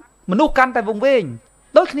សស្រាកាន់តែខ្លាំងមនុស្សកាន់តែវង្វេ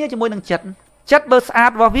ងដូចគ្នាជាមួយនឹងចិត្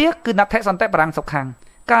តបើស្អាតរបស់វាគឺណដ្ឋិសន្តិបរាំងសុខខា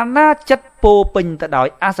ងកាលណាចិត្តពោពេញទៅដោ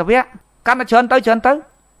យអាសវៈកាន់តែច្រើ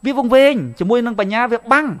នទៅវាវង្វេងជាមួយនឹងបញ្ញាវា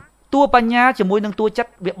បាំងតួបញ្ញាជាមួយនឹងតួចិត្ត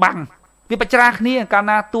វាបាំងវាបច្រាគ្នាកាល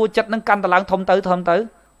ណាតួចិត្តនឹងកាន់តែឡើ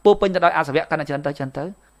ងធំទៅពោពេញទៅដោយអាសវៈកាន់តែច្រើ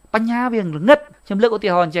នទៅបញ្ញាវាងងឹតខ្ញុំលើក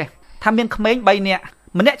ឧទាហរណ៍ចេះថាមានក្មេង3នាក់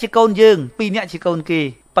ម្នាក់ជាកូនយើង2នាក់ជាកូ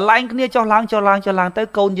នគេបលែងគ្នាចុះឡើ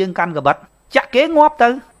ងទៅកូនយើងកាន់កបិ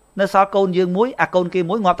តចាក់គេងាប់ទៅនៅសល់កូនយើងមួយអាកូនគេ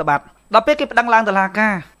មួយងាប់ទៅបាត់ដល់ពេលគេប្តឹងឡើ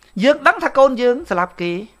ងតុលាការយើងដឹងថាកូនយើងស្លាប់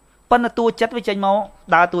គេប៉ុន្តែតួចិត្តវាចេញម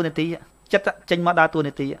កដើរតួនាទីចិត្តចេញមកដើ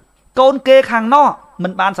រតួនាទីកូនគេខាងណោះ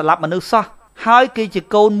មិនបានស្លាប់មនុស្សសោះហើយគេជា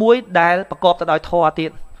កូនមួយដែលប្រកបទៅដោយធម៌ទៀ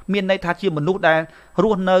តមានន័យថាជាមនុស្សដែល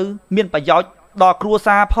រស់នៅមានប្រយោជន៍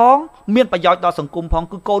ដល់គ្រួសារផងមានប្រយោជន៍ដល់សង្គមផ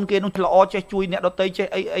ងគឺកូនគេនោះល្អចេះជួយអ្នកដទៃចេះ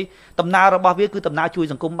អីដំណើររបស់វាគឺដំណើរជួ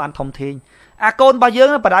យសង្គមបានធំធេងអាកូនរ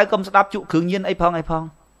បស់យើងបដៅកុំស្ដាប់ជក់គ្រឿងញៀនអីផ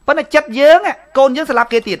ងប៉ុន្តែចិត្តយើងកូនយើងស្លាប់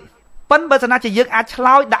គេទៀតប៉ុន្តែបើសិនណាជាយើងអា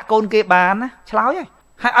ចឆ្លោយដាក់កូនគេបានណាឆ្លោ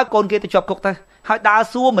យហើយឲ្យកូនគេទៅជាប់គុកទៅហើយដើ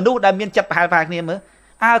រសួរមនុស្សដែលមានចិត្តប្រហែ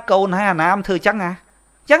លគ្នាមើលកូនហើយអាណាមធ្វើចឹង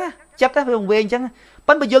ចិត្តទៅវាវែងចឹ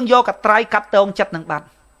ងប៉ុន្តែបើយើងយកកត្រៃកាត់តងចិត្តនឹងបាត់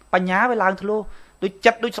បញ្ញាវាឡើងធ្លោដូ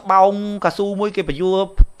ចចិត្តដូចស្បោងកស៊ូមួយគេបញ្យួ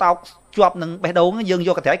រតោកជាប់នឹងបេះដូងយើង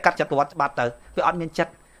យកកត្រៃកាត់ចិត្តវត្តបាត់ទៅវាអត់មានចិត្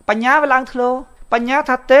តបញ្ញាវាឡើងធ្លោបញ្ញា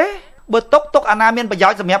ថាទេបើទុកអាណាមានប្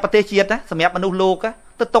រយោជន៍សម្រាប់ប្រទេសជាតិណាសម្រាប់មនុស្សលោ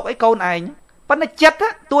កទៅទុកអីកូនឯងប៉ុន្តែចិត្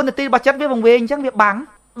តតួនាទីរបស់ចិត្តវាវង្វេងអញ្ចឹងវាបាំង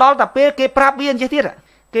ដល់តែពេលគេប្រាប់វាអញ្ចឹងទៀ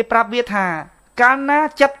តគេប្រាប់វាថាកាលណា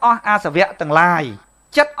ចិត្តអស់អាសវៈទាំងឡាយ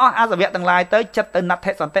ចិត្តអស់អាសវៈទាំងឡាយទៅចិត្តទៅណដ្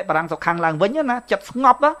ឋិសន្តិបរាំងសុខខាងឡើងវិញណាចិត្តស្ង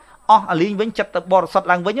ប់អស់អលីងវិញចិត្តទៅបរិសុទ្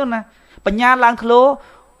ធឡើងវិញណាបញ្ញាឡើ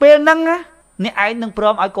ងធ្លោពេលហ្នឹងអ្នកឯងនឹងព្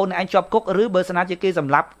រមឲ្យកូនអ្នកឯងជាប់គុកឬបើស្នាជាគេ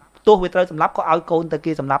សម្លាប់ទោះវាត្រូវសម្លាប់ក៏ឲ្យកូនទៅ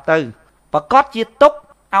គេសម្លាប់ទៅប្រកាសជាទុក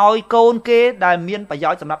ឲ្យកូនគេដែលមានប្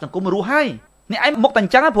រយោជន៍សម្រាប់សង្គមរស់ហើយអ្នកឯងមុខតែអ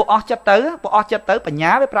ញ្ចឹងព្រោះអស់ចិត្តទៅ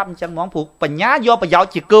បញ្ញាវាប្រាប់អញ្ចឹងហ្មងព្រោះបញ្ញាយកប្រយោ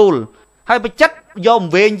ជន៍ជាគោលហើយបចិត្តយ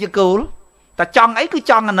កវែងជាគោលតែចង់អីគឺ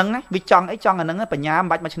ចង់អាហ្នឹងវាចង់អីចង់អាហ្នឹងបញ្ញាមិ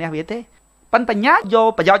នបាច់មកឈ្នះវាទេប៉ុន្តែបញ្ញាយ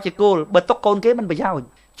កប្រយោជន៍ជាគោលបើទុកកូនគេមិនប្រយោ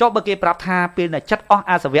ជន៍ចុះបើគេប្រាប់ថាពេលដែលចិត្តអស់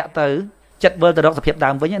អាសវៈទៅចិត្តវិលទៅរកសភា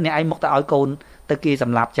ពដើមវិញអ្នកឯងមកទៅឲ្យកូ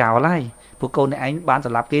នទៅគេសម្លាប់ចោលហើយព្រោះកូនអ្នកឯងបានស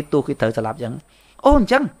ម្លាប់គេទោះគេត្រូវសម្លាប់អញ្ចឹងអូអញ្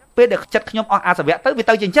ចឹងពេលដែលចិត្តខ្ញុំអស់អា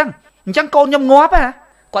សវៈទៅវាទៅជាអញ្ចឹងកូនខ្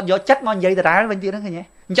ញុំងាប់គាត់យកចិត្តមកនិយាយដដែលវិញទៀតហ្នឹងឃើ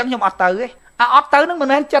ញទេអញ្ចឹងខ្ញុំអត់ទៅទេអត់ទៅហ្នឹងមិន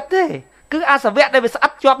មែនចិត្តទេគឺអាសវៈដែលវាស្អិ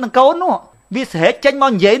តជាប់នឹងកូននោះវាស្រែកចេញ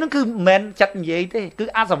មកនិយាយហ្នឹងគឺមិនមែនចិត្តនិយាយទេគឺ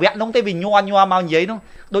អាសវៈនោះទេវាញ័រមកនិយាយ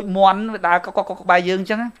នោះដូចមន់វាដើរកកក្បែរយើង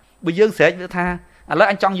អញ្ចឹងបើយើងស្រែកវាថាឥឡូវ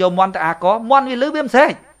អញចង់យកមន់ទៅអាកមន់វាលឺវាមិ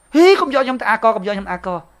នស្រែកហ៊ីកុំយកខ្ញុំទៅអាកកុំយកខ្ញុំអា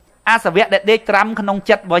កអាសវៈដែលដេកត្រាំក្នុង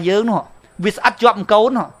ចិត្តរបស់យើងនោះវាស្អិតជាប់នឹ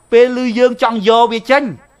ងកូនពេលលឺយើងចង់យកវាចេញ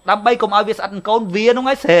ដើម្បីកុំឲ្យវាស្អិតនឹងកូនវានោះ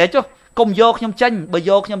ឲ្យស្រែកចុះកុំយកខ្ញុំចេញបើ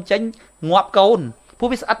យកខ្ញុំចេញងាប់កូនព្រោះ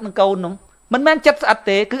វាស្អិតនឹងកូននោះមិនមែនចិត្តស្អិត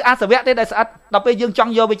ទេគឺអាសវៈទេដែលស្អិតដល់ពេលយើង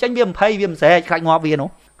ចង់យកវាចេញវាមិនភ័យវាមិនស្រែកខ្លាចងាប់វានោះ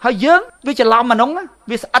ហើយយើងវាច្រឡំអានោះ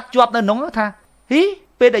វាស្អិតជាប់នៅនោះថា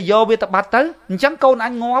ហ៊ីពេលដែលយកវាទៅបាត់ទៅអញ្ចឹងកូន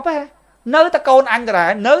អញងាប់ហ៎នៅតែកូនអញដ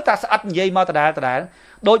ដែលនៅតែស្អិតនិយាយមកដដែ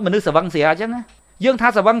លដូចមនុស្សសវឹងស្រាអញ្ចឹងយើ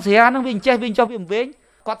ងថាសវឹងស្រាហ្នឹងវាចេះវាចុះវាវែ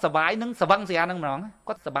ងគាត់សบายនឹងសវឹងស្រាហ្នឹងម្ដ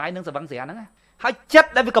ងគាត់សบายនឹងសវឹងស្រាហ្នឹងហើយចិត្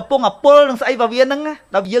តដែលវាកំពុងអពុលនឹងស្អីរបស់វាហ្នឹ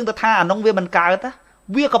ងដល់យើងទៅថាអានោះវាមិនកើត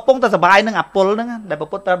វាកំពុងតែសบายនឹងអពុលហ្នឹងដែល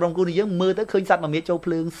ពុទ្ធប្រាប់ក្នុងគូនេះយើងមើលទៅឃើញសត្វមមាចូលភ្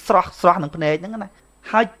លើងស្រស់នឹងភ្នែកហ្នឹ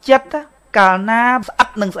ងណាហើយចិត្តកាលណាស្អិ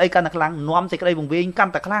តនឹងស្អីកាន់តែខ្លាំងនាំសេចក្តីវង្វេងកា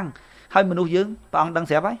ន់តែខ្លាំងហើយមនុស្សយើងព្រះអង្គដឹ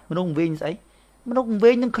ងស្រាប់ហើយមនុស្សវង្វេងស្អីមនុស្ស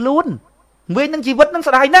វង្វេងនឹងខ្លួនវង្វេងនឹងជីវិតនឹ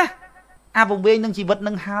ងស្ដាយណាស់អាវង្វេងនឹងជីវិត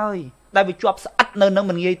នឹងហើយដែលវាជាប់ស្អិតនៅនឹ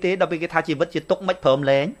ងមិនងាយទេដល់ពេលគេថាជីវិតជាទុកមិនព្រម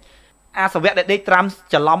លែងអាសវៈដែលដេកត្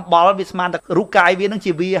រាំច្រឡំបល់វាស្មានតែរូបកាយវានឹ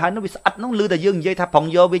ងជាវាហើយនោះវាស្អិតនោះឮតែយើងនិយាយថាប្រង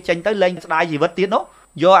យកវាចេញទៅលែងស្ដាយជីវិតទៀតនោះ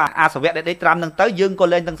យកអាសវៈដែលដេកត្រាំនឹងទៅយើងក៏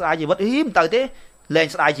លែងទាំងស្ដាយជីវិតមិនទៅទេលែ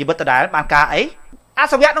ងស្ដាយជីវិតដដែលបានកា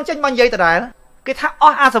រអីអាសវៈនោះចេញមកនិយាយដដែលគេថាអ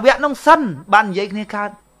ស់អាសវៈនោះសិនបាននិយា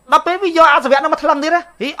យគ្នាកើតដល់ពេលវាយកអាសវៈនោះមកថ្លឹងទៀត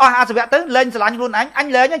អស់អាសវៈទៅលែងស្រឡាញ់ខ្លួនអ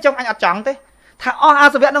ញលែងចង់អញអត់ចង់ទេថាអស់អា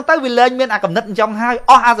សវៈនោះទៅវាលែងមានអាកំណត់អញ្ចឹងហើយ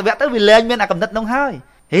អស់អាសវៈទៅវាលែងមានអាកំណត់នោះហើ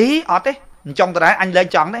យអត់ទេអញ្ចឹងដដែលអញលែ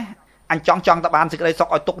ងចង់ទេអញចង់តែបានសេ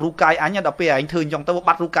ចក្តីសុខឲ្យទុករូបកាយអញដល់ពេលឯងធ្វើអញ្ចឹងទៅ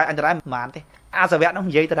បាត់រូបកាយអញដដែលមិនបានទេអាសវៈនោះ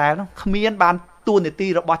និយាយដដែលនោះគ្មានបានទួនា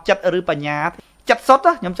ទីរបស់ចិត្តឬបញ្ញាចិត្តសុទ្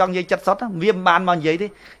ធខ្ញុំចង់និយាយចិត្តសុទ្ធវាមិនបានមកនិយា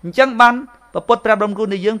យទេអញ្ចឹងបានព្រះពុទ្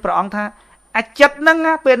ធប្រាប់រំគូនៃយើងព្រះអង្គថាអាចិត្តហ្នឹង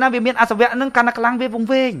ពេលណាវាមានអាសវៈហ្នឹងកាន់តែខ្លាំងវា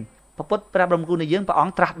វង្វេងព្រះពុទ្ធប្រាប់រំគូនៃយើងព្រះ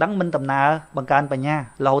អង្គត្រាស់ដឹងមិនដំណើរបង្កើនបញ្ញា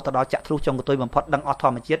រហូតដល់ចក្ខុចុងកតុយបំផុតដឹងអស់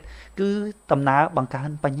ធម្មជាតិគឺដំណើរបង្កើ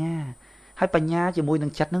នបញ្ញាហ ហើយបញ្ញាជាមួយនឹ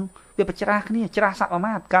ងចិត្តហ្នឹងវាប្រច្រាស់គ្នាច្រាស់សព្វអា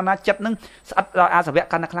មាត្រកាលណាចិត្តហ្នឹងស្អិតដល់អាសវៈ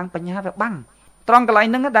កាលណាខ្លាំងបញ្ញាវាបាំងត្រង់កន្លែង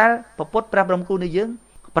ហ្នឹងដែលពុទ្ធព្រះបរមគ្រូនៃយើង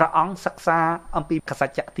ព្រះអង្គសិក្សាអំពីកស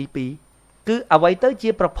ច្ចៈទី2គឺអ្វីទៅជា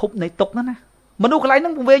ប្រភពនៃទុក្ខហ្នឹងណាមនុស្សកន្លែងហ្នឹ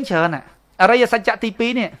ងពង្វែងច្រើនណាអរិយសច្ចៈទី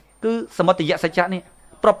2នេះគឺសមុទយសច្ចៈនេះ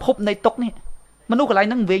ប្រភពនៃទុក្ខនេះមនុស្សកន្លែង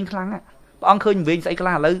ហ្នឹងវែងខ្លាំងណាព្រះអង្គឃើញវែងស្អីខ្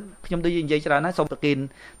លះឥឡូវខ្ញុំដូចនិយាយច្រើនណាសូមប្រគិន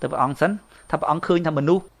ទៅព្រះអង្គសិនថាព្រះអង្គឃើញថាម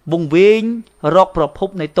នុស្សវង្វេងរកប្រភព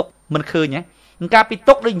នៃទុក្ខមិនឃើញហ៎កាលពី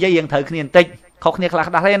ទុក្ខដូចនិយាយយ៉ាងត្រូវគ្នាបន្តិចខុសគ្នាខ្លះ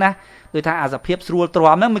ដាស់ទេណាដូចថាអាសភាពស្រួលទ្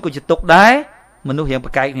រាំហ្នឹងមិនក៏ជាទុក្ខដែរមនុស្សរៀងប្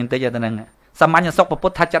រកែកគ្នាបន្តិចទៅហ្នឹងសាមញ្ញសុខពុ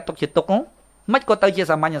ទ្ធថាចាត់ទុក្ខជាទុក្ខហ្នឹងមិនក៏ទៅជា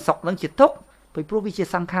សាមញ្ញសុខហ្នឹងជាទុក្ខព្រោះវាជា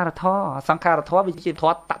សង្ខារធម៌សង្ខារធម៌វាជាធ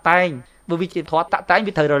ម៌តតែងបើវាជាធម៌តតែង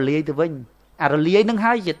វាត្រូវរលាយទៅវិញអារលាយហ្នឹង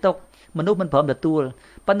ហើយជាទុក្ខមនុស្សមិនព្រមទទួល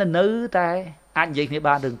ប៉ុន្តែនៅតែអាចនិយាយគ្នា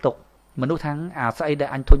បានរឿងទុក្ខមនុស្សថាអាស្អីដែល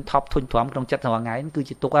អញធុញថប់ធុញទ្រាំក្នុងចិត្តរាល់ថ្ងៃគឺ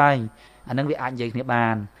ជាទុក្ខហើយអាហ្នឹងវាអាចនិយាយគ្នាបា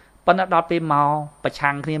នប៉ុន្តែដល់ពេលមកប្រ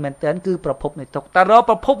ឆាំងគ្នាមែនទែនគឺប្រភពនៃទុក្ខតែរក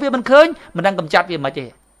ប្រភពវាមិនឃើញមិនដឹងកម្ចាត់វាមិនទេ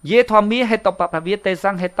យេធម្មាហេតុបពវិទេស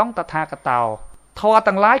ង្ហេតុងតថាកតោធម៌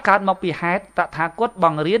ទាំងឡាយកើតមកពីហេតុតថាគតប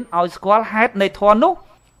ង្រៀនឲ្យស្គាល់ហេតុនៃធម៌នោះ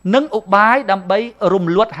និងឧបាយដើម្បីរំ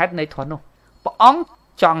លត់ហេតុនៃធម៌នោះព្រះអង្គ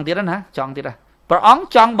ចង់ទៀតណាចង់ទៀតណាព្រះអង្គ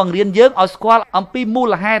ចង់បង្រៀនយើងឲ្យស្គាល់អំពីមូ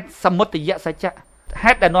លហេតុសមុទយសច្ចៈ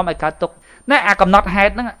ហេតុដែលនាំឲ្យកើតទុក្ខណែអាកំណត់ហេ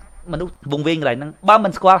តុហ្នឹងមនុស្សវង្វេងកន្លែងហ្នឹងបើមិ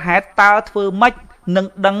នស្គាល់ហេតុតើធ្វើម៉េចនឹង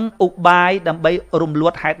ដឹងឧបាយដើម្បីរំល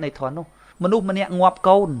ត់ហេតុនៃធម៌នោះមនុស្សម្នាក់ងាប់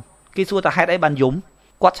កូនគេសួរថាហេតុអីបានយំ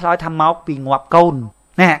គាត់ឆ្លើយថាមកពីងាប់កូន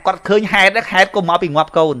ណែគាត់ឃើញហេតុក៏មកពីងា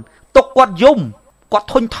ប់កូនទុកគាត់យំគាត់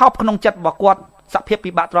ធុញថប់ក្នុងចិត្តរបស់គាត់សភាព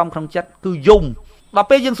ពិបាកទ្រាំក្នុងចិត្តគឺយំដល់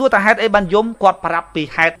ពេលយើងសួរថាហេតុអីបានយំគាត់ប្រាប់ពី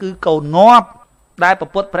ហេតុគឺកូនងាប់ដែលពុ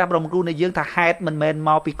ទ្ធព្រះបរមគ្រូនៃយើងថាហេតុមិនមែនម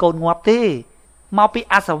កពីកូនងាប់ទេមកពី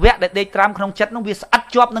អសវៈដែលដេកត្រាំក្នុងចិត្តនោះវាស្អិត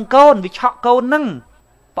ជាប់នឹងកូនវាឆក់កូនហ្នឹង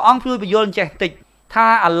ព្រះអង្គជួយបញ្យល់ចេះតិចថា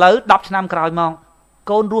ឥឡូវ10ឆ្នាំក្រោយមក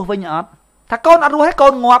កូនរស់វិញអត់ថាកូនអត់រស់ទេកូ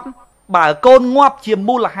នងាប់បើកូនងាប់ជា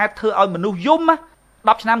មូលហេតុធ្វើឲ្យមនុស្សយំ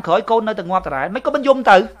10ឆ្នាំក្រោយកូននៅតែងាប់តារ៉ែមិនក៏មិនយំ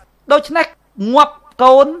ទៅដូច្នេះងាប់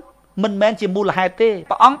កូនមិនមែនជាមូលហេតុទេ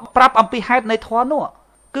ព្រះអង្គប្រាប់អំពីហេតុនៃធម៌នោះ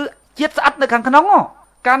គឺជាតិស្អិតនៅខាងក្នុង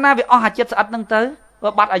កាលណាវាអស់អាជាតិស្អិតហ្នឹងទៅ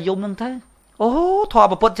វាបាត់អាយុហ្នឹងទៅអូធ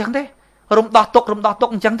ម៌ពុទ្ធអញ្ចឹងទេរំដោះទុក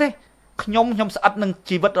អញ្ចឹងទេខ្ញុំស្អិតនឹង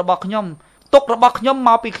ជីវិតរបស់ខ្ញុំទុករបស់ខ្ញុំម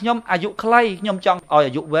កពីខ្ញុំអាយុខ្លីខ្ញុំចង់ឲ្យ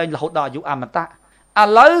អាយុវែងរហូតដល់អាយុអមតៈឥ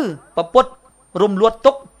ឡូវពុទ្ធរំលត់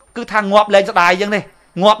ទុកគឺថាងាប់លែងស្ដាយអញ្ចឹងទេ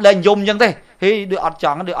ងាប់លែងយំអញ្ចឹងទេហេដូចអត់ច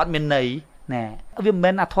ង់ដូចអត់មានន័យណែវាមិនមែ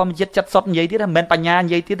នអាធម្មជាតិចិត្តសុទ្ធនិយាយទៀតទេមិនមែនបញ្ញា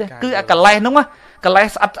និយាយទៀតទេគឺអាកលេសហ្នឹងកលេស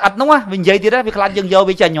ស្អិតហ្នឹងវានិយាយទៀតទេវាខ្លាចយើងយក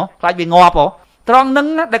វាចេញខ្លាចវាងាប់ត្រង់ហ្នឹង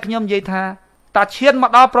ដែលខ្ញុំនិយាយថាតាឈានម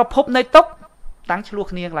កដល់ប្រភពនៃទុក្ខតាំងឆ្លោះ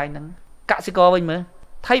គ្នាកន្លែងហ្នឹងកសិករវិញមើល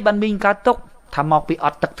ថៃបានមីងកើតទុក្ខថាមកពីអ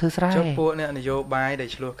ត់ទឹកធ្វើស្រែចុះពួកអ្នកនយោបាយដែល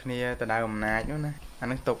ឆ្លោះគ្នាទៅដល់អំណាចនោះណាអា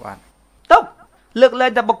ហ្នឹងទុក្ខអត់ទុក្ខលើកលែ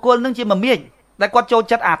ងតែបុគ្គលហ្នឹងជាមមាញដែលគាត់ចូល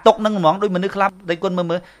ចិត្តអាទុក្ខហ្នឹងហ្មងដូចមនុស្សខ្លះដែលគាត់មើ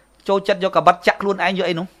លចូលចិត្តយកកបិតចាក់ខ្លួនឯងយក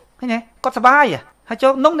អីនោះឃើញទេគាត់សប្បាយហើយចូ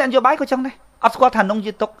លនងអ្នកនយោបាយក៏ចឹងដែរអត់ស្គាល់ថានង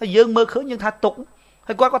ជាទុក្ខហើយយើងមើលឃើញយើងថាទុក្ខ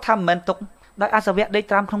ហើយគាត់ក៏ថាមិនមែនទុក្ខដោយអាសវៈដេក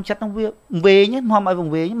ត្រាំក្នុងចិត្តហ្នឹងវាវែងនាំឲ្យវ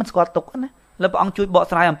ង្វេងមិនស្គាល់ទុក្ខណាលើព្រះអង្គជួយបក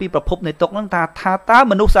ស្រាយអំពីប្រភពនៃទុក្ខហ្នឹងថាតើ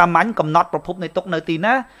មនុស្សសាមញ្ញកំណត់ប្រភពនៃទុក្ខនៅទី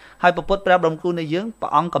ណាហើយពុទ្ធព្រះបរមគ្រូនៃយើងព្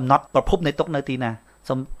រះអង្គកំណត់ប្រភពនៃទុក្ខនៅទីណា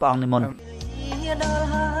សូមព្រះអង្គនិមន្ត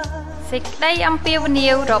សេចក្តីអំពាវនា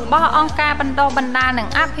វរបស់អង្គការបណ្ដុះបណ្ដាលនិង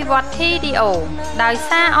អភិវឌ្ឍ TDO ដោយ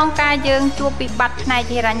សារអង្គការយើងជួបវិបត្តិផ្នែក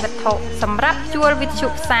ហិរញ្ញវត្ថុសម្រាប់ជួលវិទ្យុ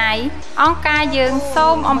ផ្សាយអង្គការយើងសូ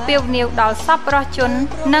មអំពាវនាវដល់សប្បុរសជន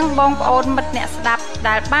និងបងប្អូនមិត្តអ្នកស្ដាប់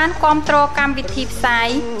ដែលបានគាំទ្រកម្មវិធីផ្សាយ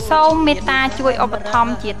សូមមេត្តាជួយឧបត្ថម្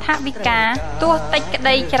ភជាថវិកាទោះតិចក្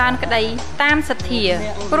តីច្រើនក្តីតាមសទ្ធា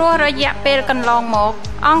ព្រោះរយៈពេលកន្លងមក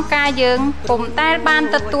អង្គការយើងពុំដែលបាន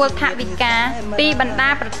ទទួលថវិកាពីបណ្ដា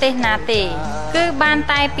ប្រទេសណាទេគឺបាន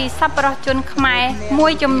តែពីសប្បុរសជនខ្មែរមួ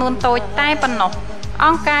យចំនួនតូចតែប៉ុណ្ណោះអ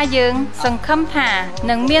ង្គការយើងសង្ឃឹមថា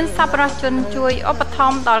នឹងមានសប្បុរសជនជួយឧបត្ថ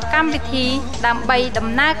ម្ភដល់កម្មវិធីដើម្បីដំ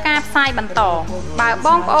ណើរការផ្សាយបន្តបើប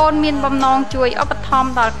ងប្អូនមានបំណងជួយឧបត្ថម្ភ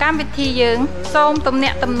ដល់កម្មវិធីយើងសូមទំនា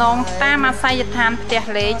ក់ទំនងតាមអាសយដ្ឋានផ្ទះ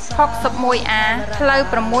លេខ 61A ផ្លូវ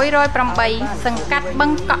608សង្កាត់បឹ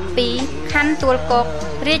ងកក់2ខណ្ឌទួលគោក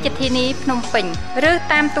រាជធានីភ្នំពេញឬ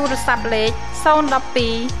តាមទូរស័ព្ទលេខ012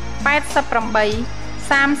 88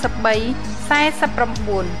 33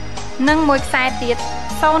 49និងមួយខ្សែទៀត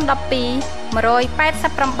012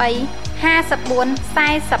 188 54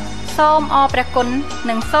 40សូមអរព្រះគុណ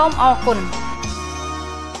និងសូមអរគុណ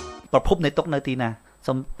ប្រភពនៃទុក្ខនៅទីណា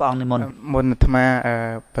សូមព្រះអង្គនិមន្តមុនអាត្មា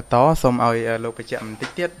បន្តសូមឲ្យលោកបញ្ជាក់បន្តិច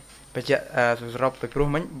ទៀតបញ្ជាក់សរុបទៅព្រោះ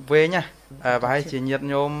មិញវែងណាប្រហែលជាញាតិ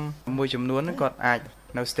ញោមមួយចំនួនគាត់អាច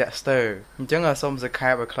នៅស្ទាក់ស្ទើរអញ្ចឹងសូមសង្ខេ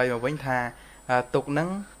បឲ្យខ្លីមកវិញថាទុក្ខហ្នឹង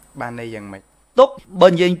បានន័យយ៉ាងម៉េច ទុកបើ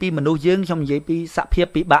និយាយពីមនុស្សយើងខ្ញុំនិយាយពីសភាព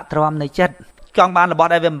ពិបាកទ្រាំនៃចិត្តចង់បានរបស់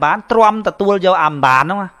ដែលវាមិនបានទ្រាំទទួលយកអាមិនបានហ្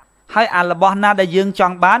នឹងហើយអារបស់ណាដែលយើងច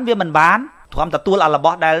ង់បានវាមិនបានទ្រាំទទួលអារប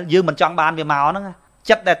ស់ដែលយើងមិនចង់បានវាមកហ្នឹង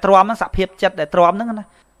ចិត្តដែលទ្រាំហ្នឹងសភាពចិត្តដែលទ្រាំហ្នឹងណា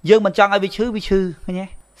យើងមិនចង់ឲ្យវាឈឺឃើញទេ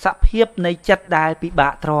សភាពនៃចិត្តដែលពិបា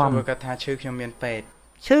កទ្រាំបើគាត់ថាឈឺខ្ញុំមានពេទ្យ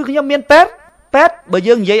ឈឺខ្ញុំមានពេទ្យបើ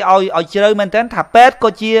យើងនិយាយឲ្យជ្រៅមែនតើថាពេទ្យក៏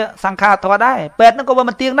ជាសង្ខារធម៌ដែរពេទ្យហ្នឹងក៏វា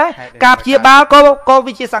មិនទៀងដែរការព្យាបាលក៏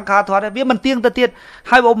វាជាសង្ខារធម៌ដែរវាមិនទៀងទៅទៀត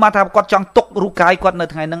ហើយបើមកថាគាត់ចង់ទុករូបកាយគាត់នៅ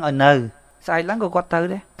ថ្ងៃហ្នឹងឲ្យនៅស្អែកឡើងក៏គាត់ទៅ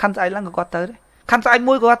ដែរខាន់ស្អែកឡើងក៏គាត់ទៅដែរខាន់ស្អែក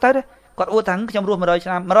មួយក៏គាត់ទៅដែរគាត់អួតថាខ្ញុំរស់100ឆ្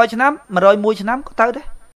នាំ100ឆ្នាំ101ឆ្នាំក៏ទៅដែរ